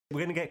We're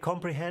going to get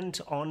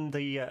Comprehend on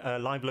the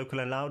live local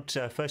and loud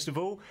first of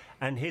all,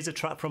 and here's a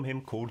track from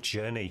him called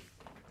Journey.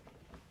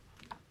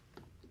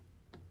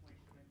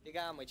 You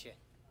Gaughan with you.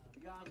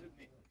 Gaughan's with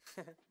me.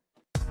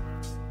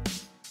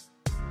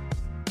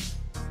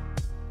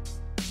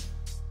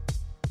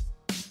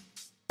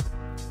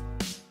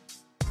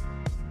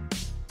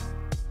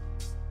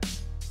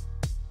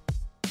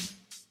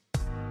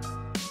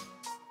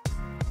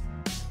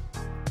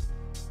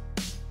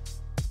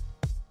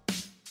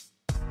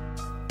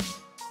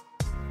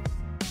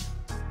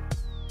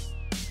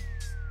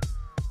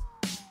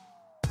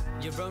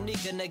 You're only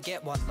gonna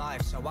get one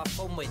life, so have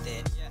fun with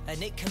it.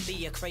 And it can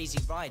be a crazy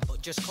ride,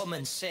 but just come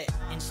and sit.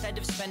 Instead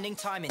of spending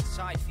time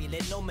inside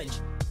feeling numb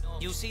and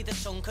you'll see the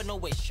sun can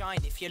always shine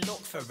if you look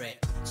for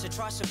it. So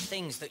try some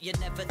things that you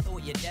never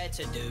thought you'd dare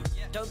to do.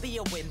 Don't be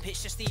a wimp,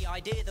 it's just the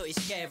idea that is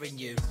scaring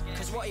you.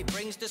 Cause what it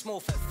brings does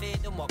more for fear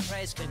than what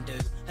prayers can do.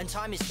 And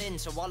time is thin,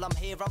 so while I'm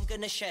here I'm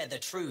gonna share the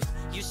truth.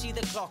 You see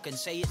the clock and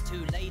say it's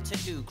too late to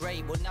do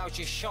great. Well now's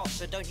your shot,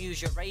 so don't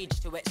use your age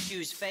to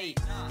excuse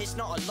fate. It's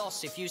not a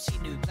loss if you see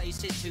new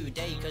places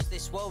today, cause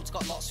this world's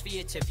got lots for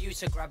you to view,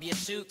 so grab your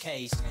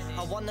suitcase.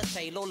 I wanna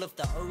sail all of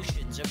the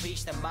oceans and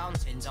reach the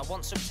mountains. I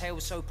want some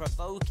tales so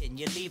provoking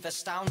you leave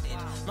astounded.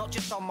 Not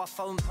just on my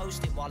phone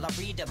posting while I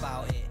read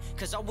about it,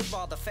 cause I would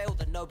rather fail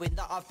than knowing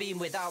that I've been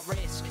without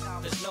risk.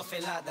 There's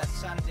nothing like that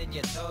sand in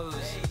your toes,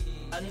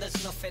 and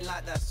there's nothing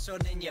like that sun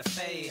in your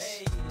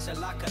face. So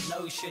like an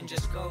ocean,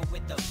 just go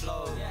with the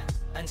flow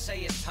and say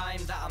it's time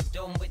that I'm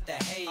done with the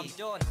hate.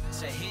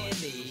 So hear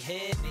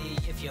me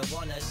if you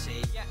wanna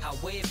see how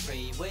we're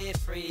free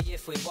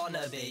if we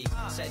wanna be.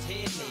 Said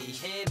hear me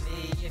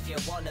if you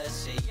wanna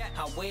see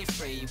how we're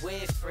free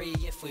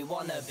if we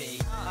wanna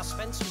be. I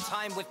spent some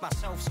time with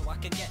myself so I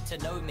can get to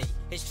know me.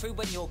 It's true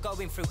when you're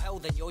going through hell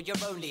then you're your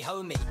only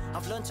homie.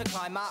 I've learned to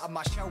climb out of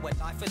my shell when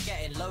life was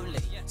getting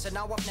lonely. So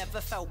now I've never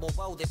felt more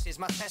well, this is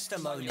my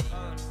testimony.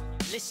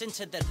 Listen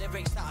to the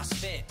lyrics that I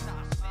spit,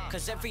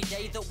 cause every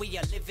day that we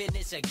are living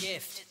is a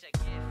gift.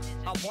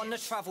 I wanna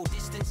travel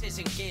distances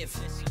and give,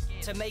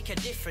 to make a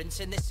difference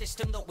in the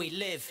system that we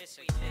live.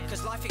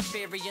 Cause life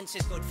experience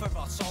is good for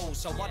our souls,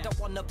 so I don't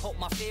wanna put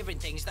my fear in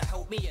things that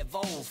help me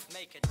evolve.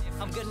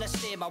 I'm gonna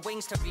steer my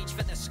wings to reach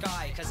for the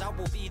sky, cause I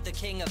will be the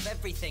king of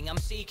everything I'm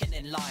seeking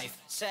in life.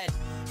 Said,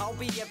 I'll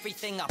be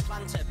everything I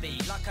plan to be.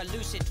 Like a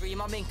lucid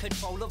dream, I'm in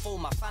control of all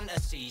my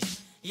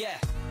fantasies. Yeah,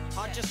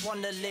 I just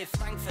wanna live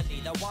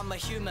thankfully. Though I'm a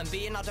human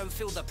being, I don't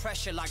feel the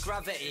pressure like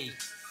gravity.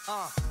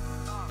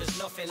 There's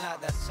nothing like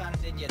that sand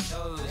in your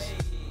toes,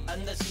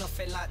 and there's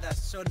nothing like that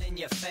sun in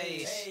your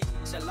face.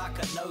 So like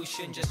an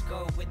ocean, just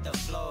go with the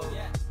flow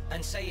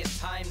and say it's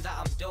time that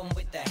I'm done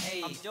with the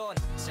hate.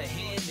 So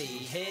hear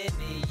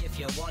me if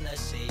you wanna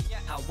see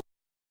how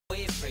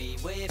we're free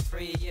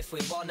if we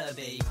wanna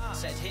be.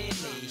 Said hear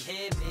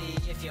me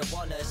if you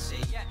wanna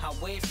see how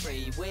we're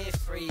free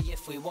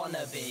if we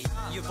wanna be.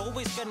 You're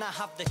always gonna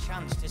have the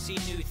chance to see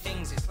new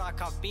things. It's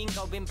like I've been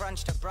going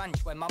branch to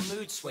branch when my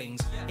mood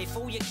swings. If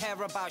all you care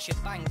about's your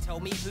bank, tell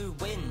me who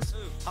wins.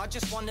 I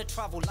just wanna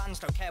travel lands,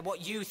 don't care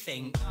what you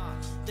think.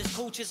 There's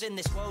cultures in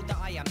this world that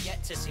I am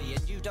yet to see,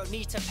 and you don't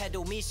need to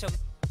peddle me some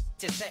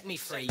to set me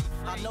free.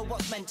 I know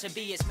what's meant to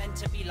be is meant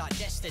to be like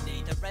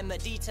destiny. The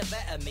remedy to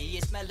better me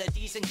is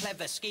melodies and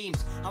clever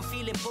schemes. I'm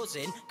feeling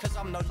buzzing cause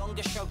I'm no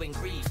longer showing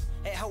grief.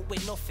 It helped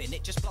with nothing,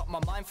 it just blocked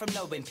my mind from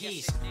knowing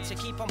peace. So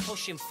keep on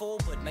pushing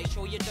forward, make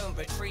sure you don't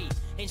retreat.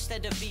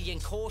 Instead of being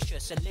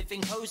cautious and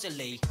living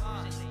cozily,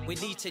 we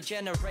need to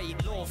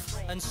generate love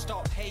and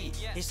stop hate.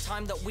 It's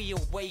time that we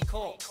all wake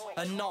up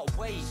and not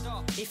wait.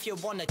 If you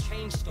wanna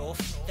change stuff,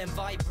 then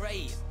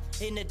vibrate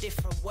in a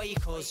different way,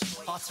 cause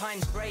our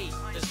time's great.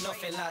 There's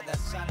nothing like that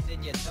sand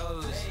in your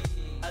toes,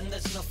 and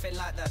there's nothing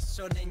like that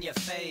sun in your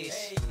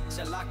face.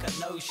 So like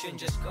an ocean,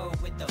 just go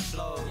with the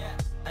flow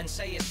and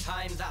say it's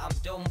time that I'm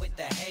done with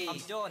the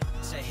hate.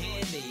 So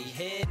hear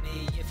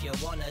me if you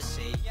wanna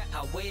see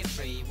how we're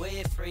free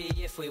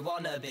if we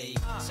wanna be.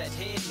 Said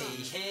hear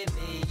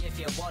me if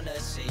you wanna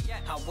see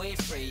how we're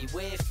free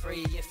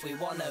if we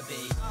wanna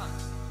be.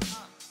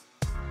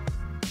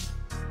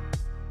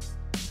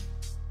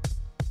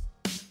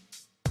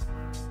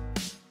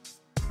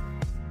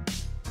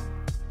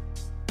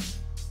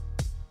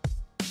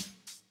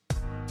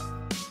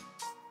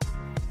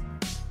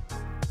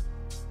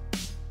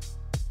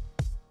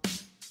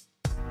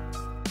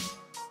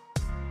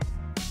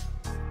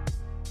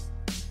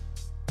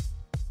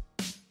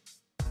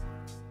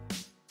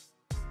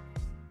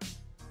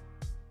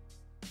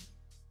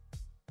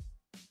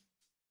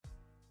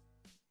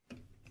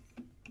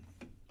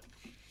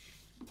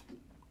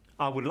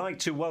 I would like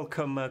to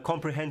welcome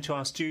Comprehend to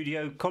our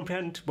studio.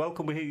 Comprehend,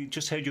 welcome. We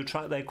just heard your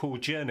track there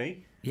called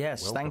Journey.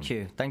 Yes,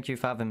 Welcome. Thank you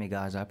for having me,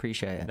 guys. I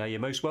appreciate it. No, you're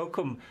most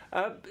welcome.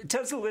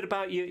 Tell us a little bit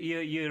about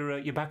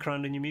your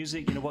background and your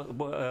music. You know,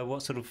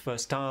 what sort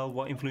of style,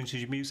 what influences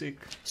your music?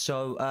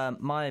 So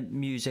my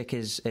music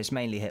is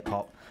mainly hip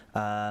hop.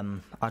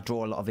 I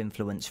draw a lot of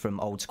influence from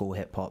old school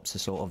hip hop, so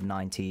sort of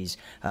 90s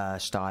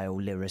style,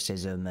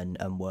 lyricism and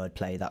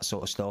wordplay, that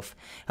sort of stuff.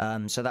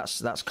 So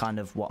that's kind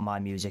of what my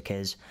music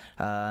is.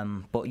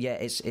 But yeah,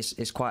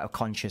 it's quite a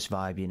conscious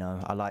vibe. You know,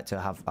 I like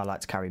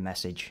to carry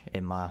message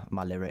in my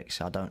lyrics.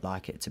 I don't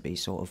like it to be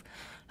sort of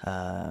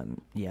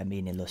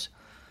meaningless.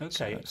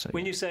 Okay. So,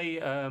 when you say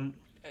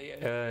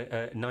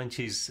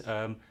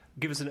 90s,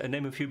 give us a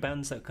name of a few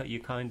bands that you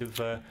kind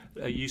of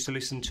used to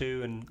listen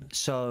to. And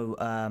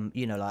so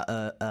you know, like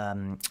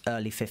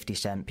early 50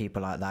 Cent,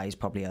 people like that. He's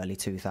probably early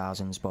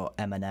 2000s, but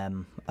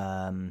Eminem,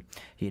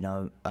 you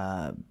know,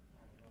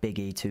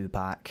 Biggie,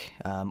 Tupac,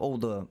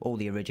 all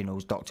the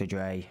originals, Dr.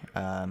 Dre,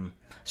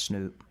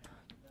 Snoop,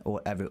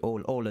 all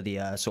of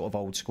the sort of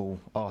old school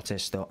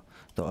artists that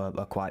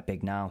are quite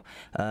big now,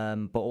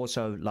 but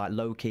also like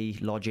Loki,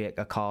 Logic,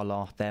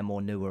 Akala. They're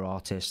more newer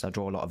artists. I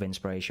draw a lot of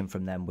inspiration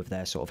from them with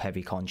their sort of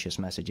heavy conscious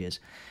messages.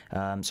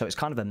 So it's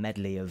kind of a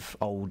medley of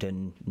old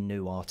and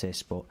new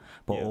artists, but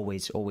yeah,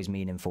 always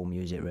meaningful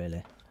music,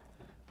 really.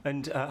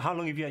 And how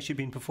long have you actually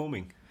been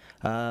performing?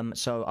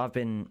 So I've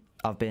been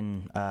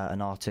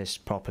an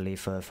artist properly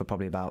for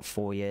probably about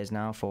 4 years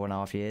now,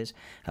 4.5 years.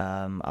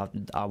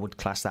 I would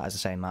class that as the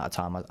same amount of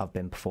time I've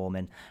been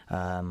performing.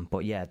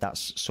 But yeah,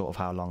 that's sort of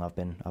how long I've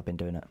been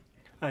doing it.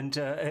 And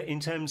in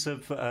terms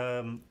of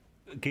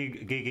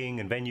gigging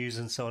and venues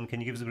and so on, can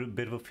you give us a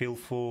bit of a feel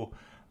for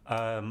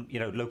you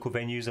know, local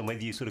venues and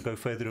whether you sort of go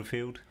further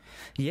afield?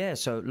 Yeah,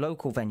 so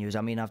local venues.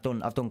 I mean, I've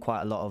done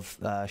quite a lot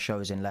of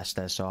shows in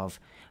Leicester. So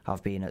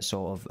I've been at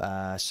sort of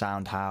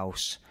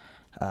Soundhouse,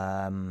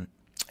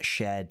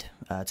 Shed,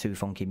 Too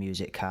Funky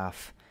Music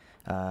Cafe,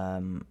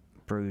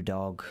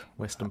 Brewdog,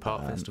 Western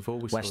Park Festival.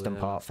 Western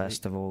Park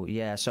Festival.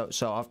 Yeah, so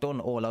I've done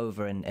all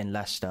over in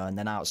Leicester, and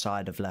then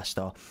outside of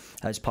Leicester,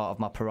 as part of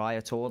my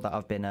Pariah tour that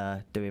I've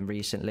been doing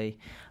recently.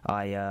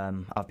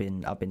 I've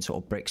been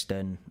sort of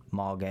Brixton,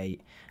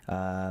 Margate.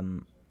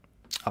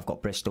 I've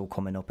got Bristol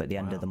coming up at the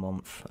end of the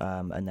month,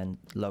 and then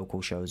local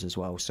shows as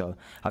well. So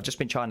I've just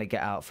been trying to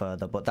get out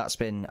further, but that's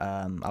been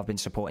I've been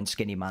supporting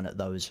Skinny Man at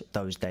those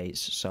dates.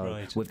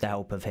 So with the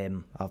help of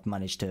him, I've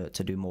managed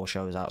to do more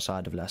shows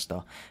outside of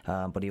Leicester.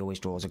 But he always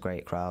draws a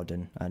great crowd,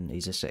 and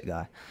he's a sick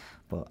guy.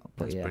 But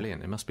that's yeah,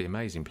 brilliant. It must be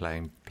amazing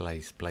playing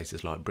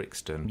places like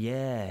Brixton.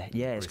 Yeah,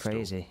 it's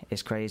crazy.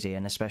 It's crazy,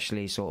 and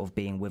especially sort of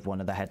being with one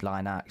of the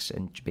headline acts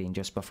and being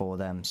just before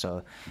them.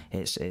 So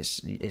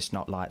it's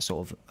not like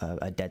sort of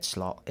a dead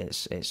slot.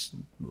 It's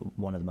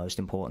one of the most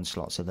important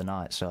slots of the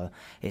night. So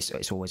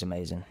it's always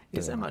amazing.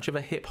 Is there much of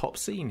a hip hop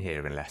scene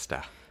here in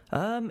Leicester?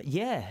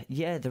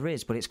 Yeah, there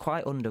is, but it's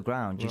quite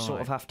underground. You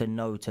sort of have to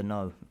know. Do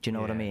you know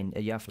what I mean?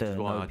 You have to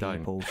know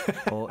people,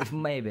 or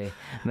maybe.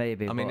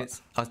 I mean,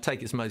 I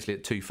take it's mostly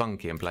at Too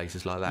Funky and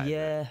places like that.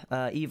 Yeah,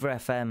 Eva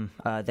FM.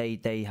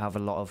 They have a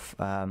lot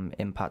of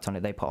impact on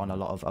it. They put on a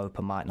lot of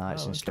open mic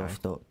nights and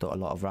stuff that a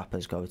lot of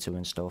rappers go to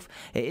and stuff.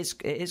 It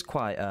is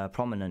quite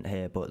prominent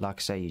here, but like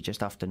I say, you just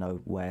have to know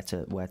where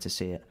to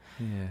see it.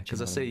 Yeah,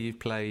 because I see you've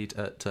played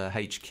at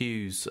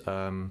HQ's.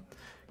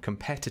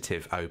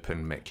 Competitive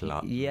open mic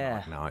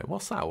night.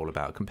 What's that all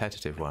about?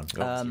 Competitive one.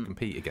 You obviously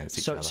compete against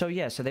each other.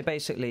 So they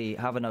basically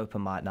have an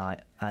open mic night,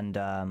 and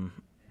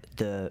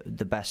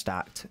the best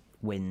act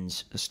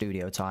wins a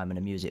studio time and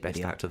a music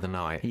video. Best act of the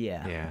night.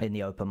 Yeah, in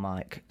the open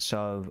mic.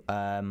 So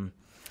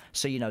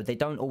you know, they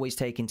don't always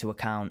take into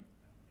account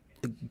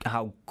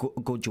how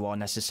good you are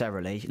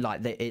necessarily. Like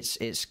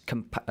it's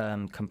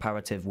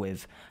comparative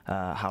with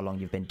how long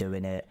you've been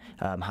doing it,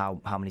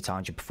 how many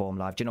times you perform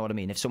live. Do you know what I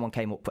mean? If someone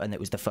came up and it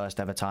was the first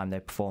ever time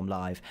they performed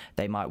live,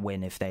 they might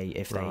win if they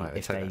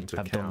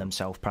have done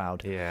themselves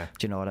proud. Yeah.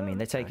 Do you know what I mean?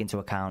 They take into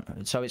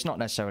account. So it's not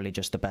necessarily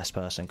just the best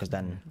person, because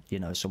then you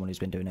know, someone who's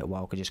been doing it a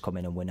while could just come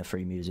in and win a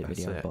free music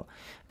video.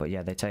 But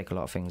yeah, they take a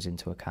lot of things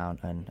into account,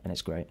 and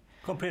it's great.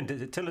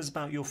 Comprehend. Tell us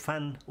about your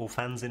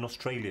fans in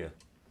Australia.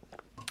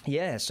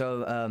 Yeah,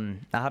 so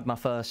I had my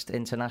first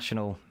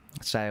international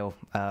sale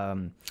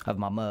of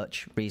my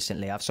merch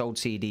recently. I've sold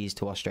CDs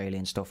to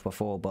Australian stuff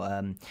before,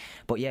 but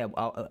yeah,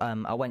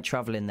 I went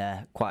travelling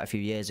there quite a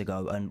few years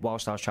ago, and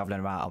whilst I was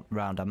travelling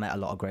around, I met a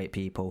lot of great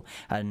people,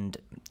 and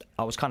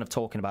I was kind of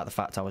talking about the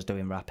fact I was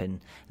doing rapping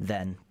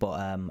then,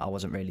 but I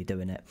wasn't really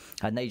doing it,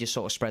 and they just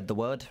sort of spread the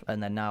word,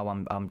 and then now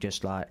I'm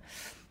just like,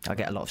 I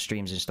get a lot of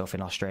streams and stuff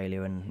in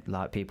Australia, and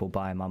like people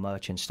buying my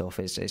merch and stuff.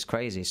 It's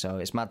crazy. So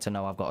it's mad to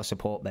know I've got a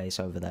support base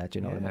over there. Do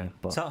you know what I mean?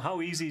 But so how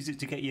easy is it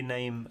to get your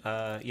name,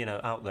 you know,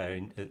 out there,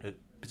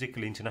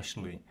 particularly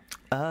internationally?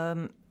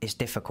 It's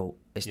difficult.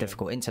 It's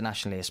difficult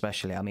internationally,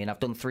 especially. I mean,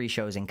 I've done 3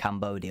 shows in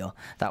Cambodia.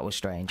 That was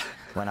strange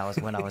when I was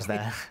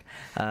there,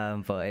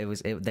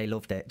 but they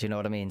loved it. Do you know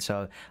what I mean?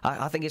 So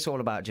I think it's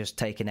all about just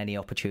taking any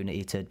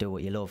opportunity to do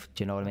what you love.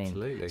 Do you know what I mean?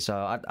 Absolutely.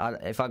 So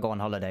if I go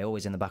on holiday,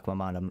 always in the back of my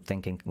mind, I'm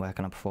thinking, where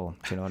can I perform?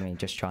 Do you know what I mean?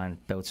 Just try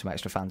and build some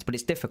extra fans. But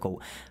it's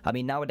difficult. I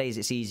mean, nowadays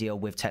it's easier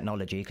with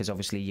technology because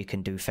obviously you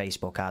can do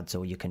Facebook ads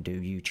or you can do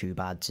YouTube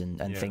ads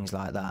and things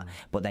like that.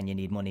 But then you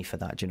need money for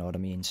that. Do you know what I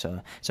mean? So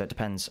it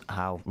depends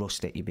how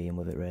rustic you're being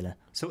with it, really.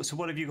 So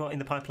what have you got in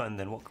the pipeline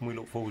then? What can we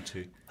look forward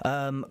to?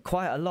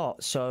 Quite a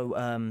lot. So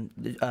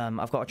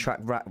I've got a track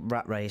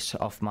Rat Race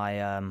off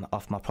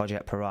my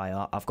project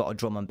Pariah. I've got a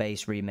drum and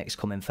bass remix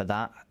coming for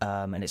that,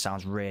 and it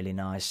sounds really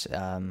nice.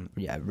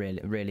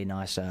 Really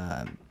nice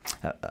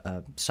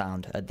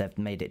sound. They've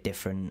made it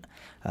different.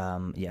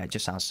 It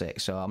just sounds sick.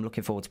 So I'm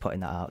looking forward to putting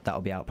that out.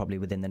 That'll be out probably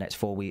within the next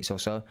 4 weeks or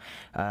so.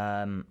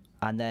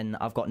 And then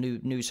I've got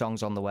new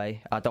songs on the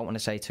way. I don't want to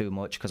say too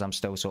much because I'm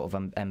still sort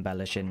of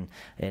embellishing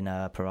in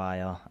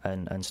Pariah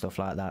and stuff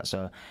like that.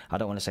 So I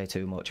don't want to say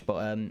too much.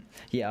 But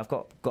I've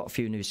got a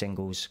few new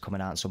singles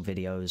coming out and some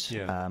videos.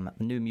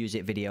 New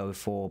music video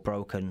for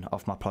Broken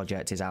off my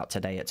project is out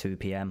today at 2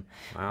 p.m.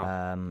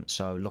 Wow.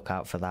 So look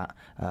out for that.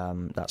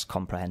 That's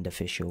Comprehend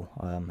Official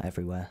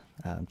everywhere.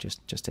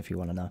 Just if you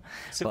want to know.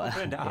 So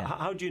Comprehend,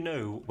 how do you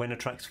know when a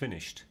track's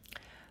finished?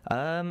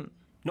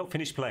 Not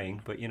finished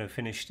playing, but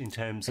finished in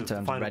terms of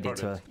final ready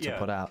product. to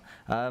put out.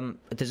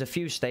 There's a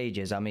few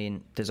stages. I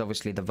mean, there's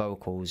obviously the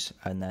vocals,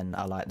 and then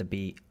I like the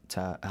beat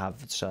to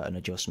have certain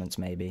adjustments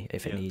maybe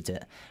if it needs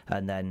it,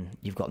 and then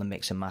you've got the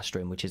mix and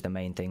mastering, which is the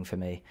main thing for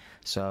me.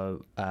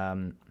 So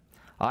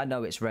I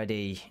know it's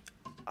ready.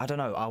 I don't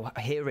know. I'll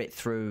hear it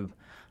through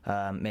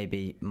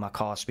maybe my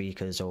car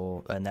speakers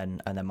and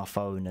then my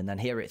phone, and then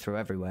hear it through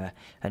everywhere.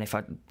 And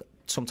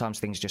sometimes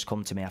things just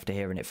come to me after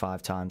hearing it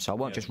 5 times, so I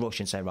won't just rush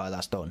and say, right,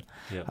 that's done.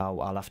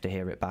 I'll have to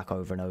hear it back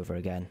over and over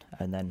again,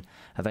 and then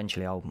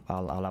eventually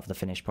I'll have the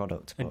finished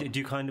product. And do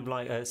you kind of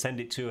like send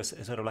it to a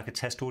sort of like a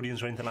test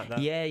audience or anything like that?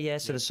 Yeah.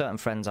 So there's certain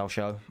friends I'll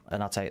show,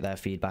 and I'll take their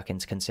feedback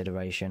into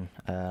consideration.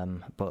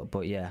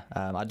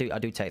 I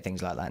do take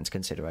things like that into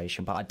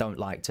consideration, but I don't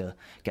like to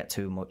get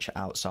too much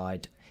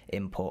outside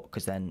input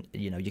because then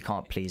you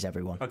can't please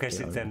everyone. I guess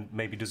it then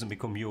maybe doesn't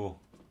become your.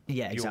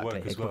 Yeah, exactly.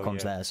 Work as it well,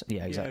 becomes theirs.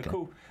 Yeah, exactly. Yeah,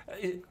 cool.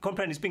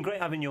 Comprehend, it's been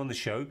great having you on the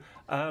show.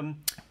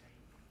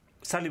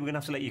 Sadly, we're going to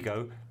have to let you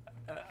go.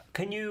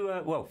 Can you,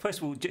 first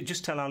of all,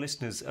 just tell our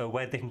listeners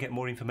where they can get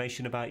more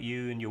information about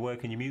you and your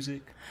work and your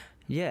music?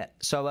 Yeah,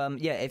 so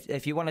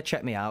if you want to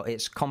check me out,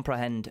 it's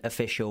Comprehend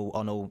Official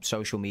on all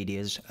social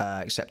medias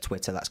except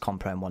Twitter. That's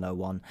Comprehend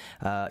 101.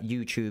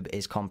 YouTube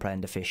is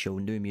Comprehend Official.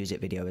 New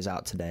music video is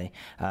out today.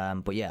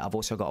 I've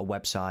also got a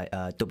website,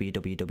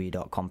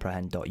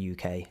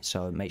 www.comprehend.uk.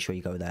 So make sure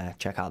you go there,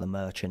 check out the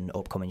merch and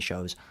upcoming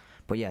shows.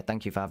 But yeah,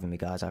 thank you for having me,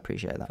 guys. I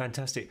appreciate that.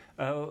 Fantastic.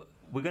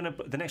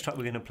 The next track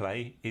we're going to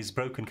play is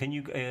Broken. Can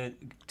you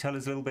tell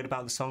us a little bit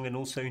about the song and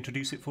also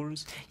introduce it for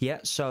us? Yeah,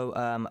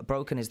 so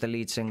Broken is the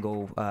lead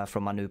single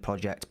from my new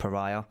project,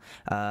 Pariah.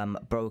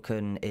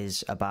 Broken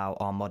is about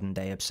our modern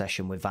day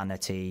obsession with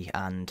vanity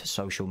and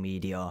social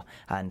media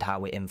and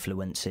how it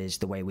influences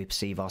the way we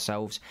perceive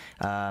ourselves.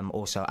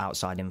 Also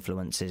outside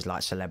influences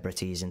like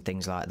celebrities and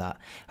things like that.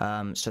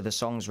 So the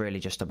song's really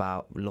just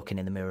about looking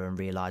in the mirror and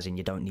realising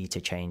you don't need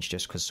to change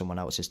just because someone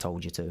else has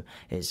told you to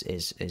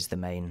is the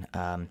main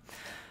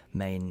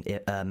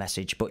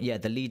message. But yeah,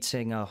 the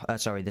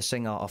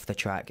singer off the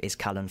track is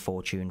Callan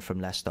Fortune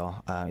from Leicester.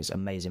 It's an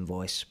amazing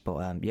voice. But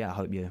I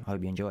hope you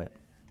enjoy it.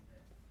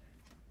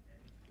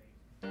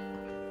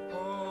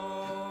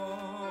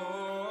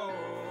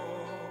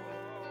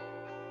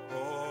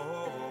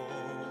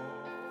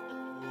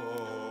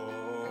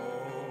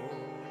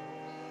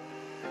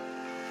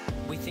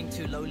 We think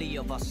too lowly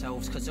of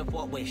ourselves because of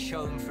what we're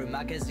shown through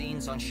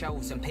magazines on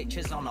shelves and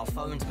pictures on our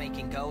phones,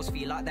 making girls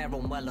feel like they're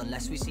unwell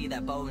unless we see their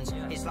bones.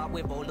 It's like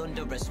we're all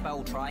under a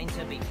spell trying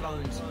to be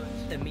clones.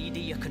 The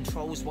media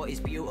controls what is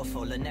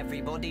beautiful and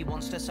everybody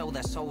wants to sell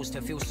their souls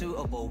to feel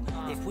suitable.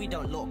 If we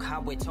don't look how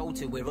we're told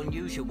to, we're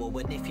unusual,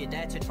 and if you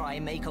dare to try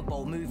and make a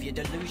bold move, you're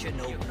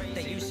delusional.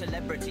 They use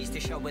celebrities to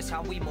show us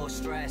how we more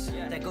stress.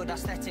 They're good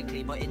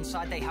aesthetically, but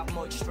inside they have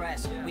much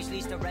stress, which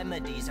leads to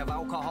remedies of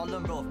alcohol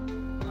and rough.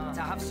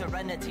 To have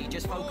serenity,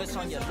 just focus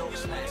on your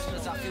looks less.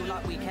 Cause I feel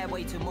like we care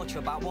way too much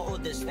about what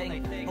others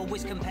think.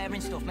 Always comparing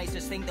stuff makes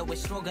us think that we're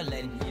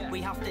struggling. We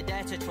have to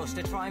dare to trust,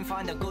 to try and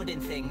find the good in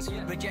things.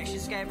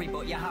 Rejection's scary,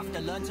 but you have to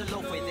learn to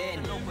look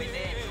within.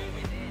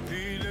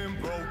 Feeling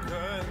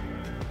broken,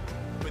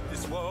 but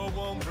this world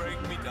won't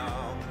break me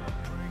down.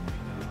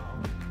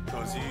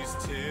 Cause these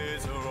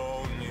tears are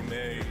only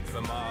made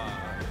for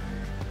mine.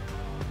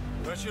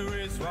 Pressure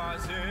is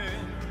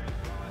rising,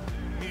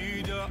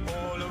 media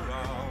all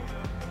around.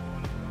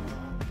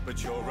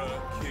 But you're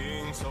a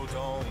king, so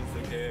don't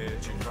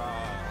forget your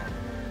crown.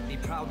 Me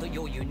proud that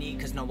you're unique,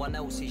 cause no one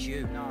else is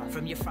you.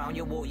 From your frown,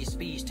 your walk, your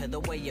speech, to the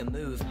way you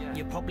move.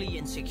 You're probably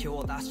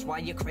insecure, that's why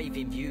you're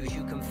craving views.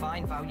 You can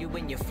find value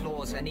in your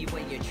flaws any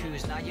way you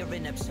choose. Now you're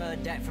in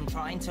absurd debt from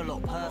trying to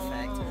look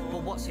perfect.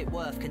 But what's it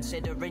worth,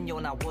 considering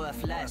you're now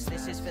worth less?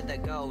 This is for the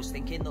girls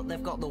thinking that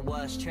they've got the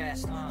worst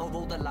chest, or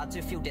all the lads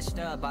who feel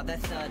disturbed by their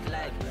third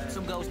leg.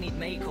 Some girls need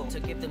makeup to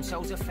give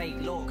themselves a fake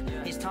look.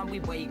 It's time we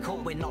wake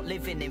up, we're not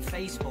living in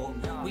Facebook.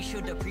 We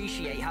should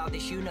appreciate how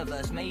this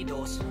universe made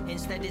us.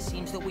 Instead it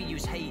seems that we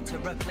use hate to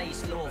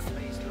replace love.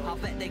 I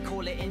bet they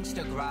call it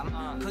Instagram,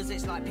 cause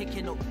it's like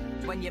picking up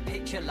when your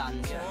picture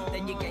lands.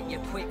 Then you get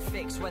your quick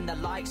fix when the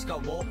likes go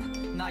up.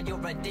 Now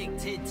you're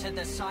addicted to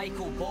the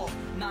cycle, but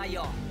now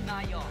you're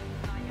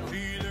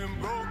feeling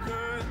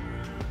broken,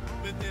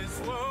 but this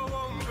world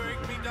won't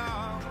break me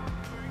down.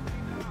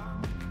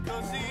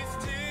 Cause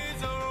these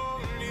tears are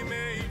only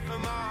made for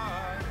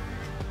mine.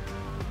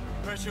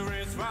 Pressure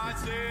is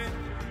rising,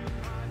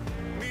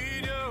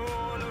 media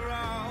all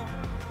around.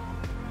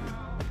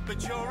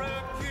 But you're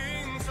a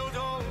king, so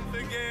don't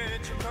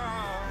forget your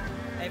crown.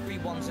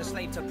 Everyone's a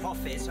slave to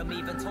profit. Some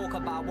even talk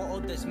about what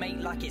others make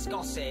like it's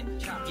gossip.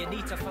 You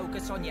need to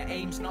focus on your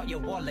aims, not your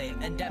wallet,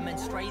 and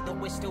demonstrate that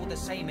we're still the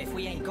same if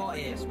we ain't got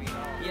it.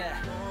 Yeah,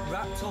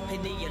 wrapped up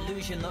in the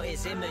illusion that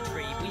it's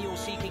imagery. We all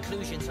seek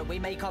inclusion, so we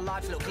make our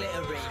lives look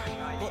glittery.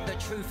 But the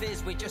truth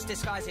is, we're just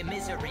disguising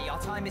misery.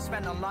 Our time is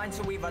spent online,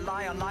 so we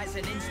rely on likes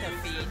and Insta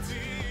feeds.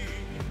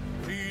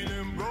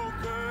 Feeling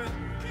broken,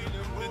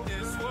 but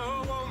this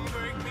world won't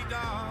break me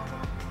down.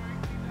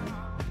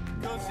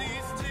 Cause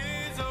these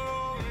tears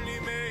are only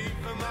made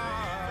for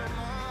mine.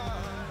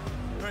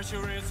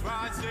 Pressure is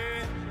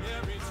rising,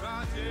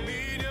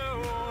 media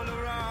all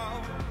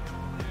around.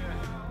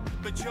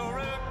 But you're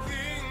a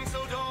king, so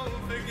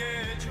don't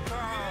forget your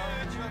crown.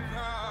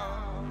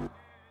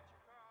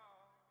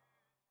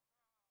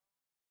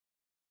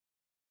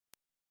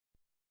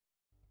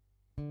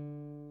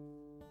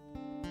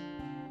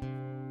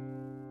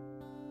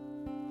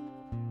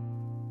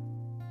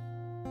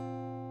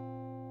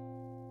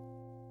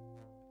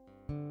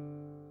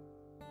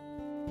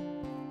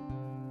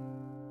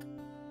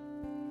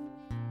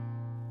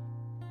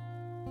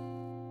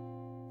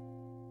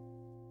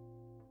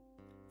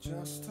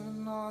 Just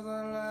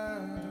another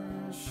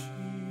letter she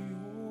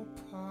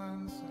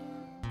opens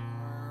and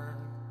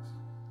burns,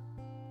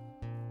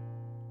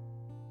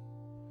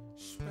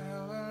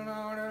 spelling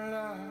out her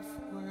life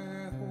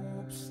where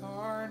hopes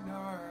are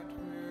not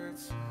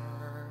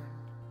returned.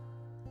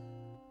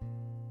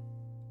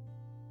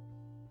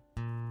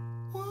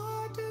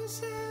 Why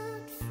does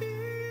it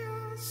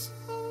feel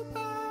so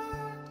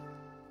bad,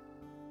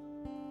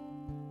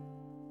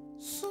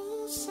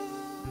 so sad?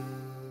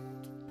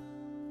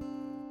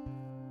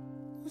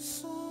 We're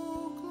so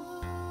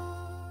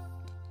glad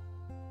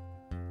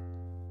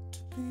to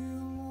be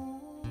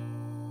alone,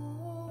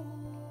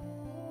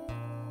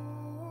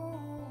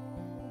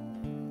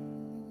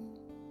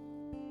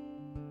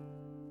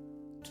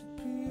 to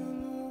be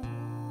alone.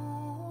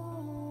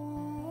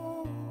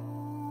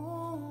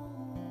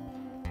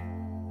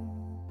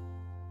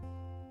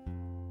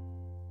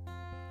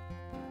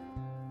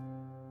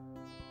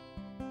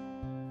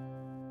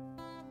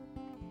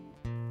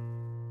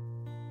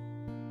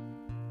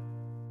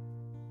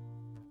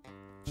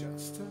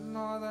 Just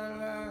another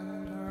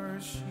letter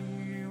she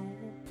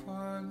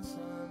opens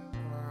and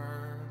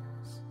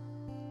burns,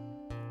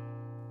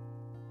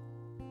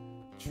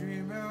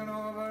 dreaming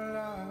of a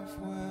life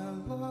where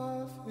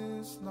love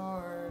is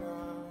not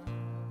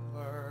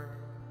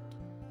unlearned.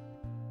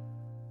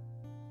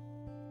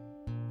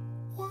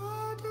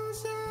 Why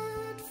does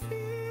it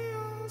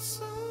feel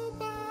so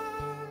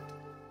bad,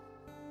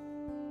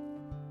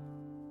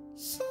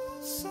 so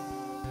sad?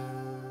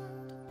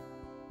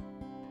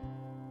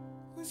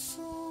 We're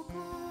so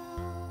glad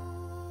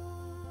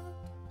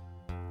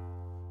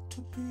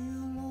to be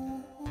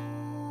alone,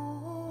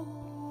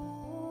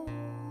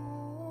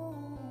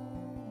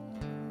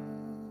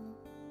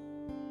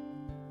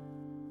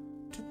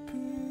 to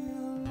be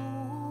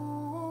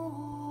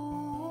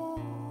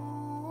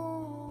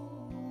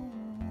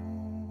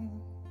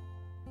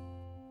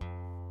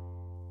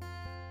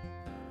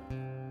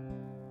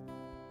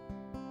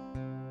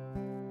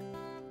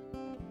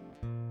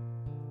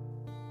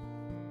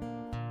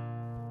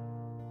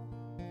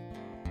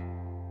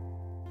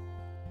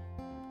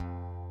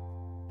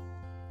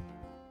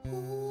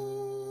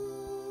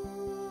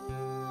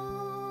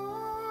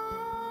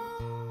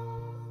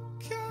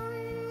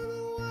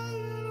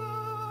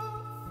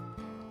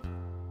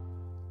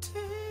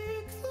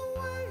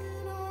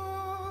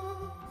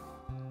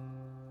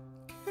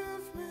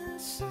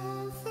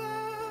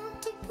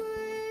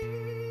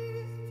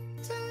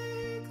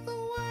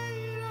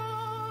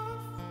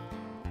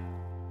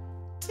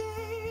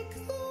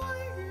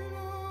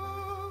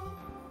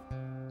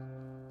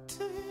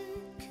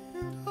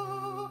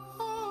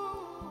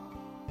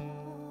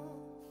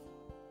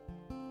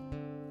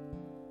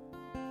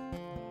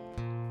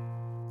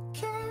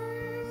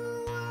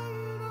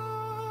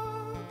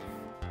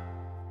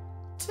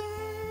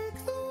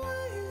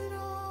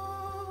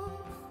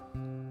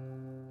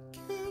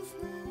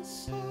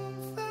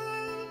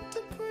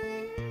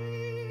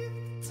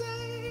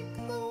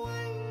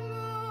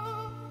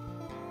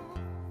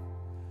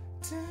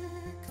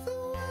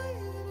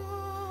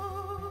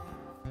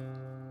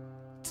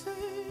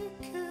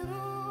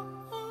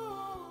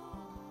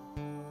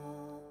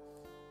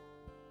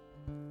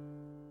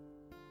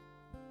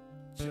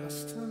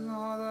Just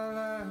another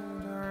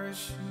letter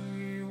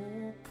she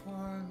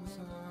opens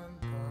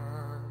and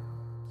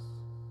burns.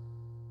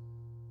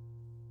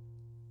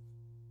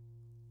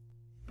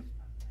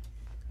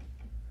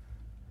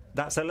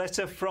 That's a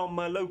letter from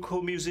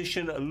local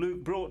musician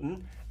Luke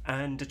Broughton.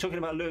 And talking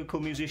about local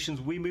musicians,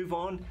 we move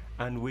on,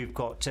 and we've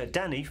got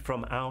Danny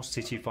from Our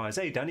City Fires.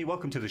 Hey, Danny,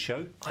 welcome to the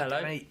show.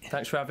 Hello,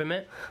 thanks for having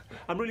me.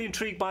 I'm really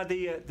intrigued by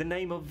the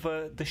name of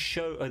the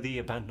show,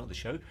 the band, not the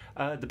show,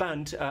 the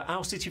band,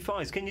 Our City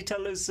Fires. Can you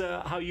tell us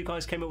how you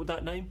guys came up with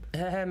that name?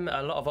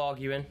 A lot of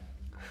arguing.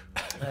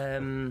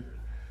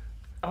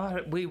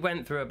 We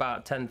went through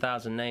about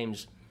 10,000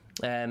 names,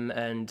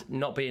 and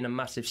not being a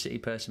massive city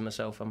person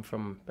myself, I'm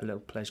from a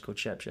little place called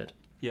Shepshed.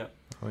 Yeah.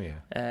 Oh yeah.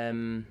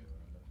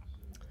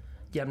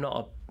 Yeah,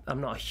 I'm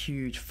not a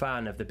huge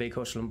fan of the big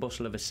hustle and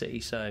bustle of a city,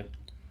 so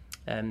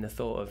the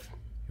thought of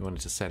You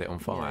wanted to set it on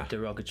fire.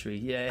 Derogatory,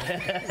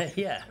 yeah,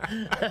 yeah.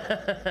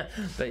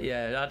 But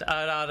yeah,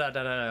 I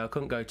don't know. I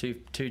couldn't go too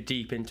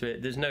deep into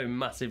it. There's no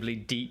massively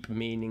deep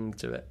meaning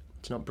to it.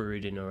 It's not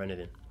brooding or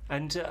anything.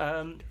 And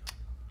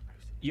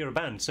you're a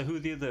band, so who are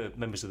the other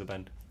members of the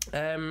band?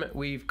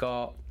 We've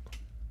got.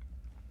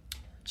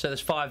 So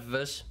there's 5 of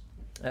us.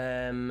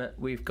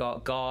 We've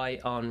got Guy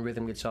on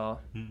rhythm guitar.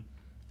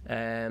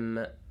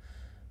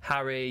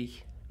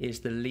 Harry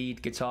is the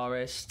lead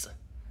guitarist.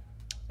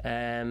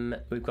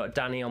 We've got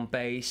Danny on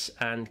bass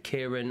and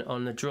Kieran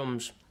on the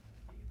drums.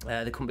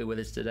 They couldn't be with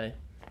us today.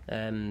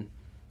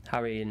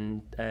 Harry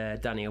and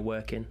Danny are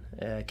working.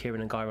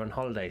 Kieran and Guy are on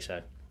holiday,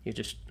 so you're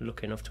just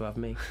lucky enough to have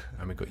me.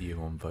 And we've got you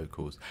on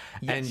vocals.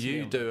 Yes, and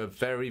you do a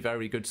very,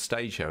 very good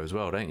stage show as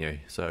well, don't you?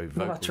 So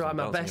vocals I try and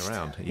my dancing best.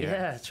 around.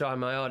 Yeah, try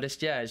my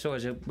hardest. Yeah, it's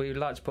always we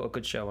like to put a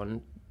good show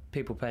on.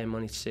 People paying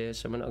money to see us,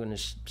 so we're not going to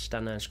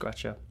stand there and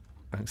scratch up.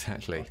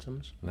 Exactly.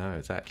 Bottoms. No,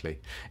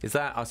 exactly. Is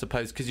that, I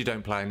suppose, because you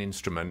don't play an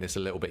instrument, it's a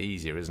little bit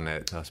easier, isn't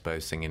it? I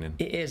suppose singing in.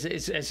 It is.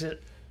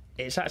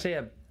 It's actually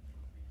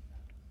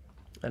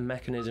a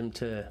mechanism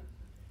to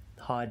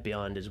hide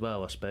behind as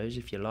well, I suppose,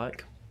 if you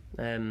like.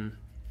 I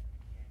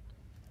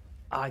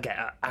get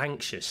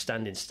anxious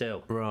standing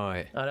still.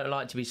 Right. I don't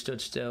like to be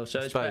stood still, so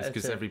I it's suppose better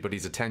because to,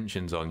 everybody's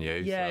attention's on you.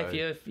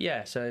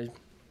 yeah, so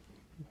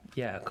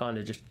kind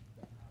of just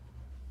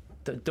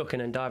ducking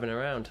and diving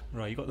around.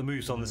 Right, you got the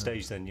moves on the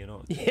stage then, you're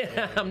not...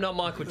 Yeah, I'm not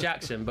Michael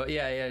Jackson, but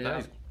yeah.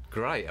 That's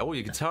great. All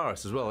your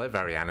guitarists as well, they're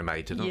very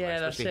animated, aren't they?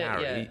 That's Especially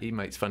it, Harry. yeah. He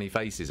makes funny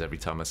faces every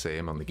time I see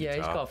him on the guitar. Yeah,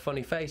 he's got a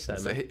funny face though,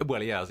 So man. well,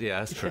 he has, yeah,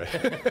 that's true.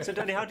 So,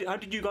 Danny, how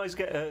did you guys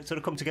get sort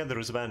of come together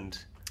as a band?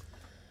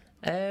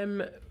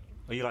 Are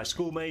you like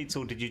schoolmates,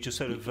 or did you just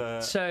sort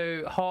of...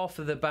 So half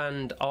of the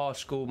band are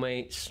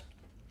schoolmates.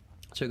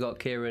 So we've got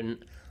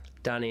Kieran,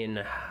 Danny and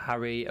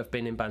Harry have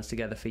been in bands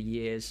together for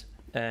years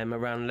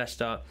around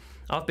Leicester.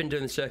 I've been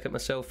doing the circuit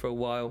myself for a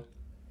while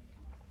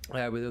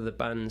with other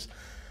bands,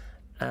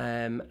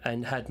 and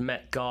had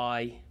met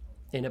Guy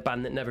in a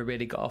band that never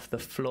really got off the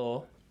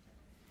floor.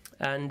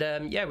 And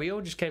we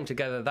all just came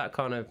together that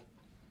kind of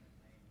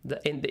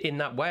in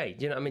that way,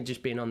 you know what I mean,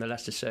 just being on the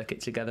Leicester circuit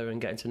together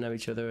and getting to know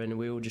each other, and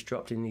we all just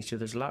dropped in each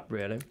other's lap,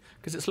 really.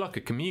 Because it's like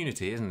a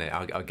community, isn't it?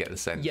 I get the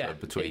sense of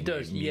between it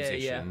does.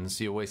 musicians,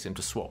 you always seem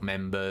to swap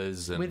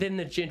members. And within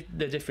the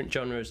different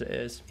genres it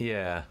is.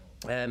 Yeah.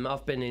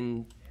 I've been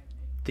in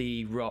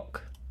the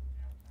rock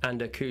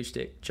and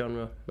acoustic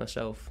genre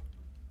myself.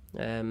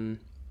 So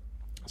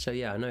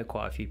yeah, I know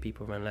quite a few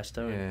people around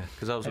Leicester. Yeah,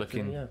 because I was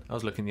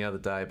looking the other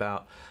day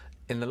about,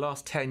 in the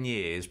last 10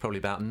 years, probably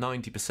about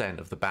 90%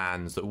 of the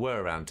bands that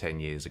were around 10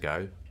 years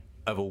ago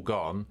have all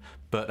gone,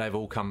 but they've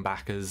all come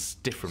back as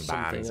different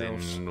Something bands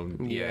else.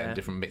 in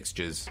different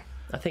mixtures.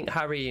 I think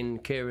Harry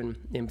and Kieran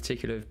in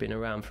particular have been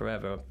around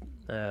forever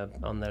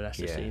on the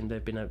Leicester scene.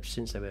 They've been up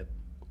since they were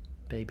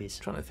babies.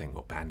 I'm trying to think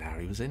what band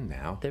Harry was in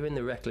now. They're in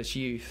the Reckless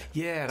Youth.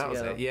 Yeah, that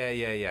was it.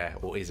 Yeah.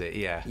 Or is it?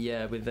 Yeah.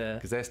 Yeah, with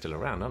Because they're still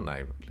around, aren't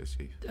they? Reckless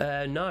Youth?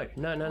 No.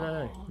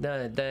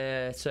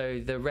 They're so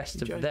the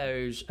rest of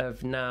those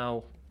have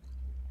now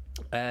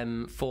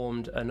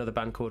formed another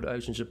band called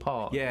Oceans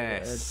Apart.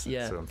 Yes.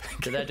 Yeah. That's what I'm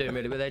thinking. So they're doing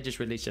really well. They just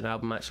released an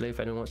album actually.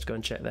 If anyone wants to go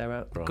and check that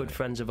out, Right. good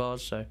friends of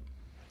ours. So.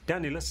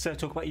 Danny, let's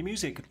talk about your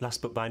music,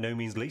 last but by no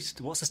means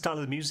least. What's the style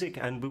of the music?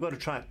 And we've got a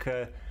track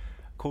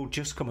called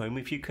Just Come Home.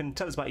 If you can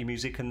tell us about your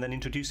music and then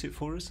introduce it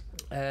for us.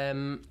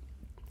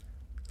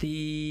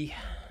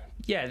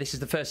 This is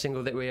the first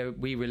single that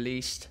we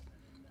released.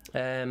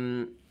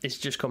 It's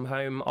Just Come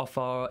Home off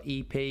our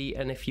EP,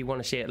 and if you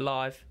want to see it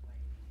live,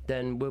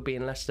 then we'll be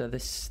in Leicester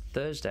this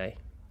Thursday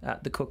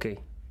at the Cookie.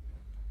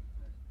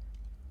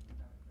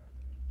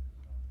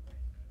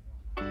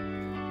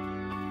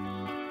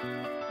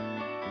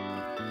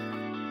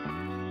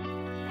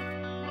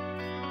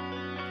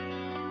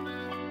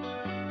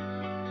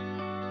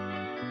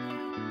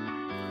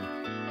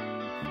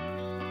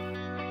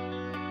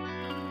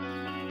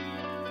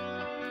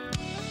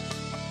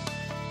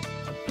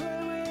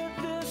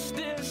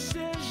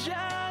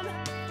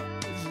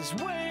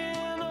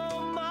 Weighing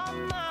on my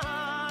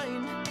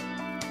mind.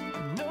 I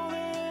know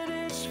that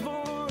it's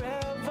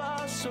forever.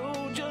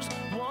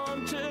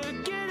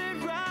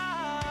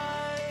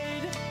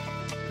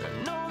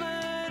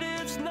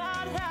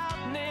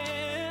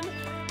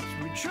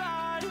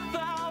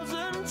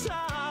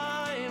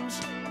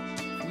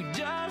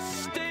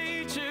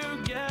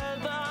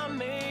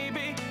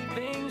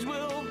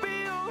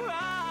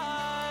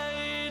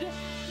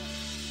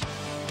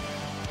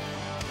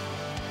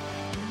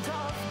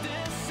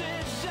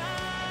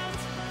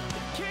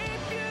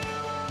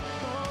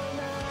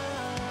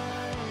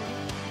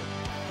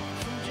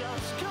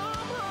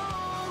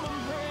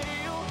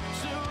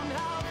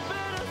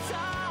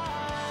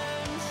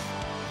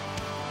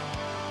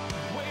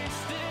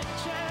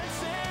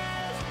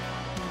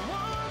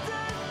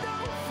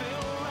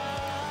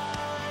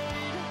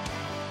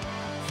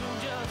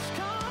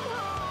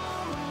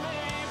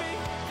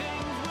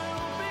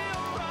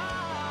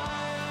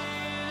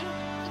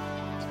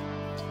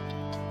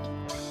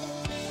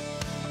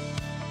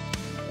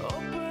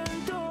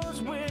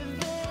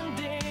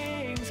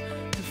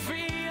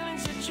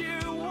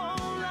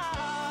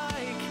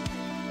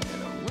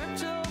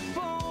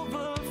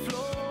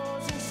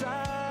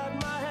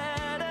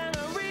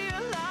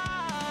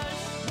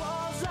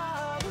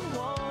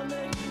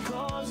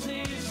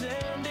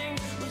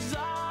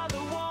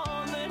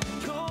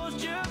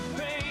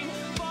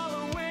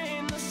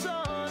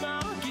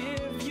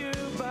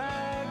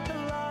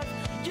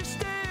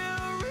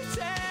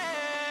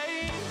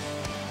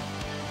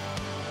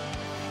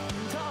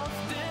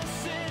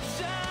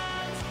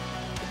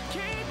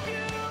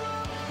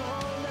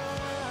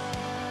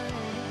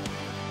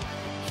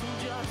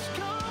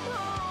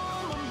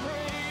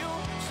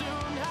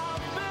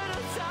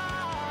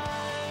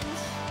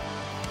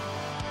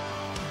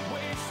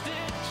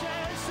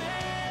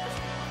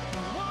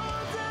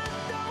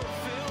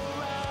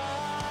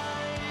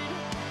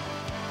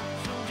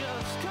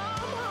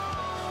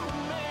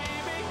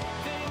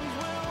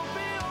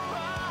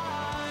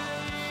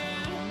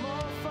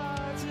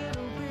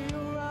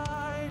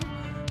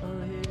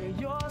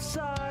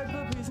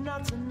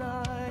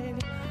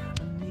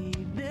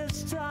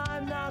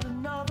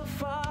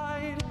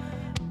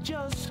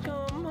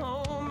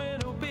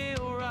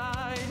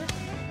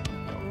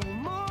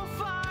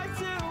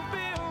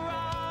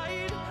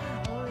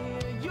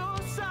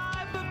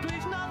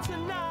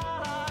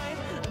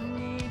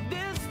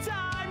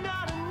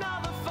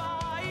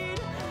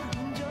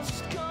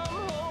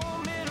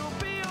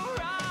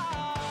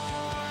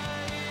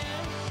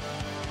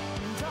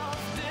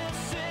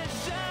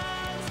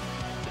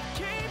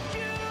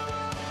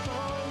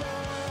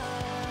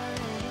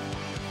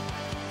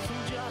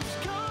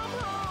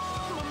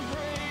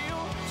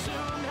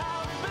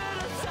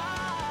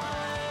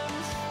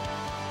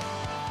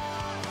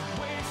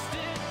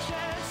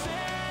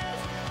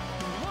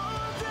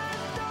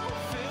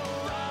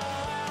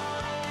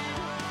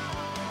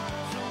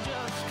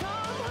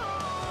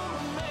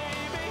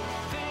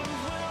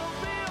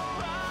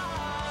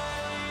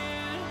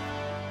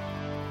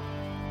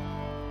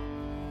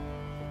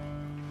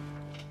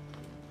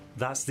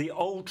 That's the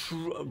old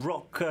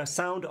rock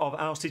sound of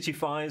Our City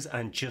Fires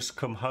and Just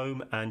Come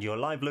Home, and you're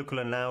live, local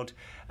and loud.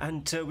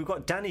 And we've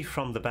got Danny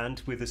from the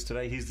band with us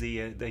today. He's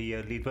the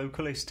lead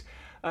vocalist.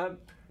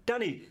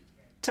 Danny,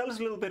 tell us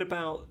a little bit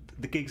about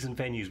the gigs and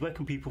venues. Where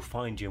can people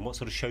find you, and what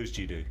sort of shows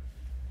do you do?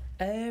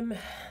 The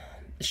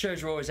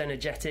shows are always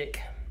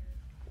energetic,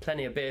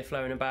 plenty of beer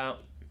flowing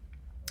about,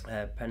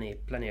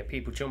 plenty of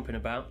people jumping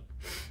about.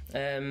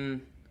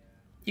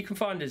 You can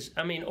find us,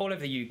 I mean, all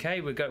over the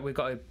UK. We've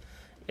got a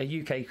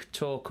UK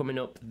tour coming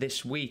up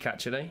this week,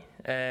 actually.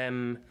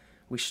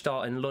 We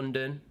start in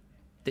London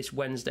this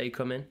Wednesday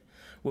coming.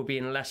 We'll be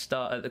in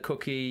Leicester at the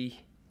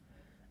Cookie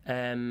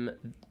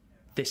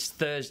this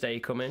Thursday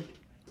coming.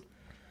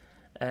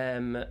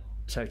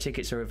 So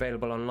tickets are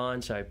available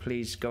online, so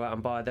please go out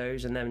and buy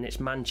those. And then it's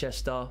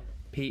Manchester,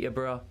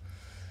 Peterborough,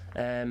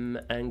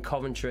 and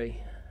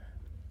Coventry.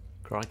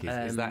 Crikey,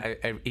 is that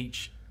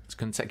each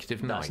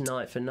consecutive night? That's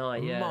night for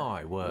night, yeah.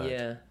 My word.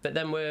 Yeah, but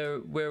then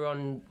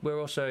we're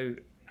also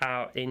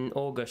out in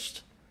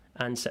August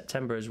and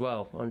September as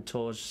well on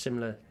tours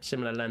similar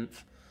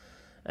length.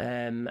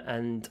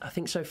 And I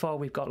think so far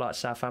we've got like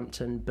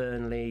Southampton,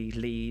 Burnley,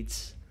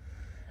 Leeds,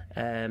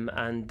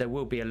 and there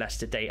will be a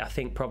Leicester date, I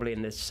think probably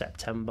in the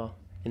September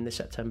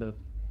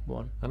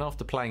one. And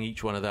after playing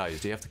each one of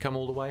those, do you have to come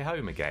all the way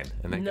home again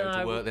and then go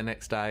to work the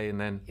next day and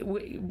then...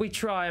 We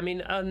try. I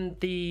mean, on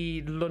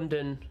the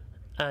London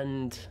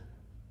and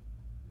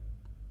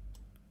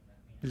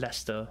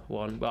Leicester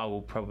one, well,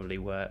 we'll probably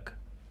work.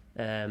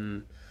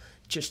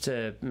 Just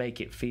to make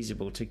it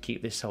feasible to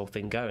keep this whole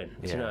thing going.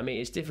 Do you know what I mean?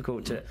 It's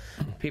difficult to...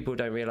 People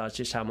don't realise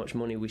just how much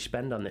money we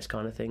spend on this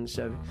kind of thing.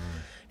 So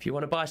if you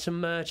want to buy some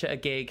merch at a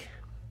gig,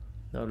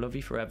 I'll love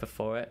you forever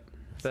for it.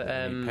 But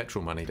you need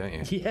petrol money, don't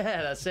you?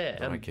 Yeah, that's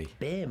it.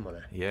 Beer money.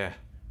 Yeah.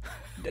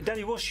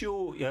 Danny, what's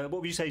your... what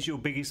would you say is your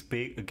biggest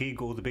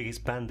gig or the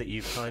biggest band that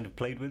you've kind of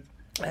played with?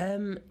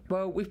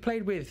 Well, we've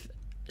played with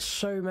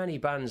so many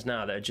bands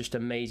now that are just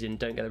amazing,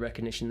 don't get the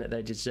recognition that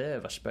they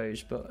deserve, I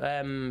suppose. But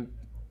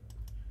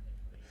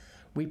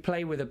we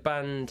play with a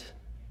band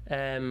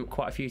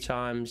quite a few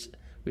times.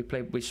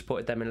 We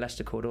supported them in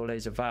Leicester called All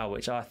Ears Are Vow,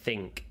 which I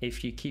think,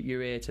 if you keep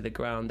your ear to the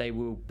ground, they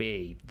will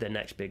be the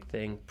next big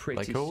thing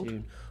pretty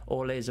soon.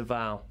 All Ears Are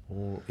Vow.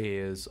 All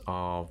Ears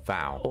Are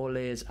Vow. All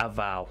Ears Are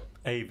Vow.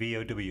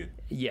 AVOW.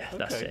 Yeah,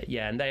 that's it.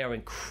 Yeah, and they are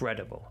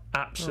incredible.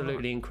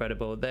 Absolutely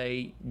incredible.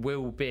 They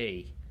will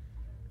be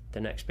the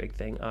next big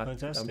thing.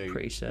 Fantastic. I'm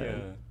pretty certain.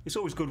 Yeah. It's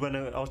always good when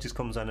an artist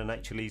comes on and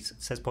actually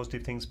says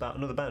positive things about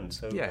another band.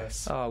 So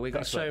yes. We've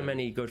got so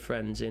many good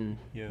friends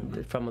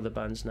from other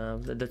bands now.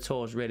 The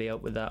tour's really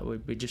up with that.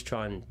 We just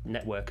try and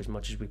network as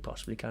much as we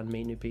possibly can,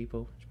 meet new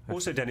people.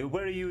 Also, Danny,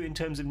 where are you in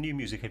terms of new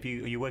music? Are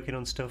you working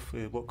on stuff?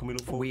 What can we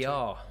look forward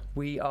to?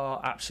 We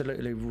are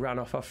absolutely run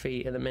off our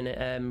feet at the minute.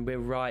 We're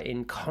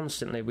writing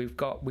constantly.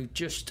 We've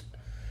just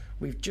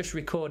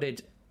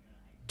recorded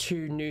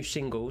 2 new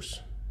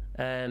singles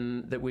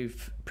that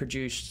we've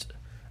produced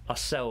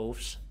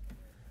ourselves.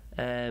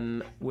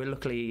 We're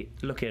lucky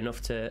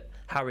enough to...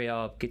 Harry,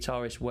 our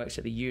guitarist, works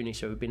at the uni,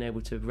 so we've been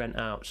able to rent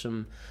out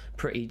some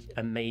pretty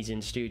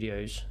amazing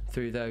studios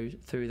through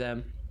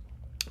them.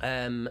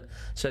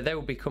 So they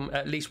will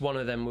at least one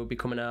of them will be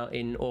coming out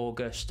in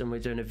August, and we're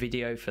doing a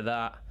video for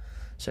that,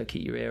 so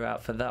keep your ear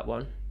out for that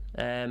one.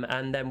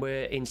 And then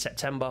we're in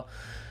September,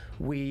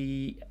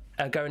 we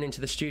are going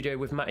into the studio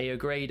with Matty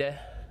O'Grady,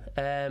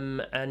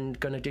 and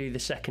going to do the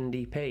second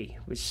EP,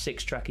 which is a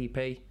 6-track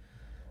EP.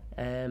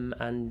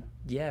 And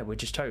yeah, we're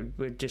just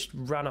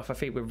ran off our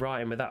feet with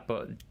writing with that,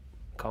 but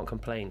can't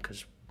complain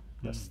because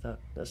that's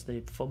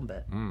the fun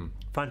bit.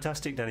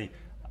 Fantastic, Danny.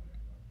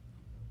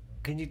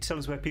 Can you tell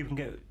us where people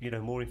can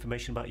get more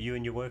information about you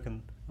and your work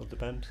and of the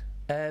band?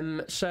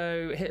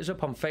 So hit us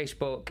up on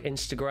Facebook,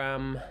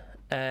 Instagram,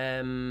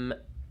 and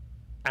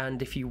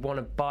if you want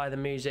to buy the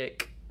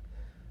music,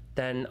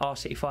 then Our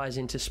City Fire's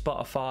into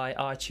Spotify,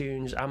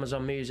 iTunes,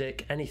 Amazon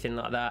Music, anything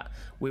like that.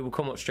 We will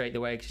come up straight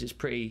away because it's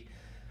pretty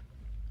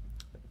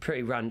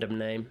random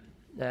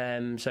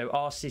name. So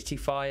Our City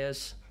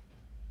Fires,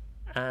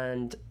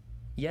 and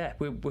yeah,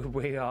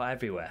 we are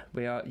everywhere.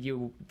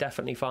 You'll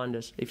definitely find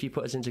us if you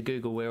put us into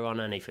Google. We're on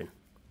anything.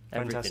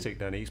 Everything. Fantastic,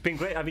 Danny. It's been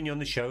great having you on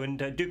the show, and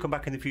do come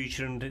back in the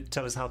future and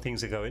tell us how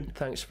things are going.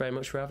 Thanks very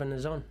much for having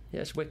us on. Yeah,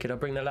 it's wicked. I'll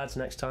bring the lads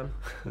next time.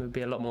 We'll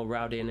be a lot more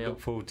rowdy in here.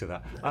 Look forward to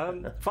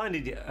that.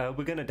 Finally,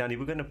 we're going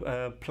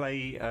to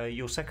play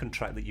your second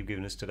track that you've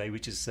given us today,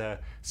 which is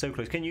So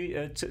Close. Can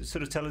you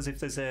sort of tell us if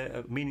there's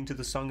a meaning to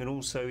the song and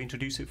also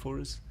introduce it for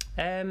us?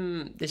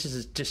 This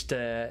is just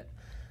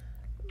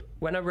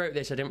when I wrote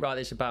this, I didn't write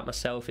this about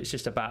myself. It's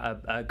just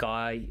about a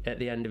guy at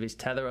the end of his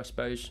tether, I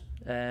suppose.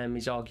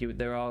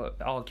 They're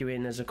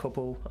arguing as a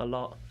couple a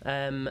lot.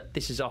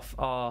 This is off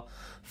our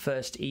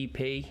first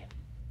EP,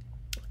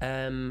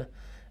 and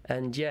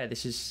yeah,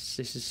 this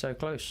is So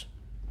Close.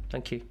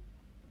 Thank you.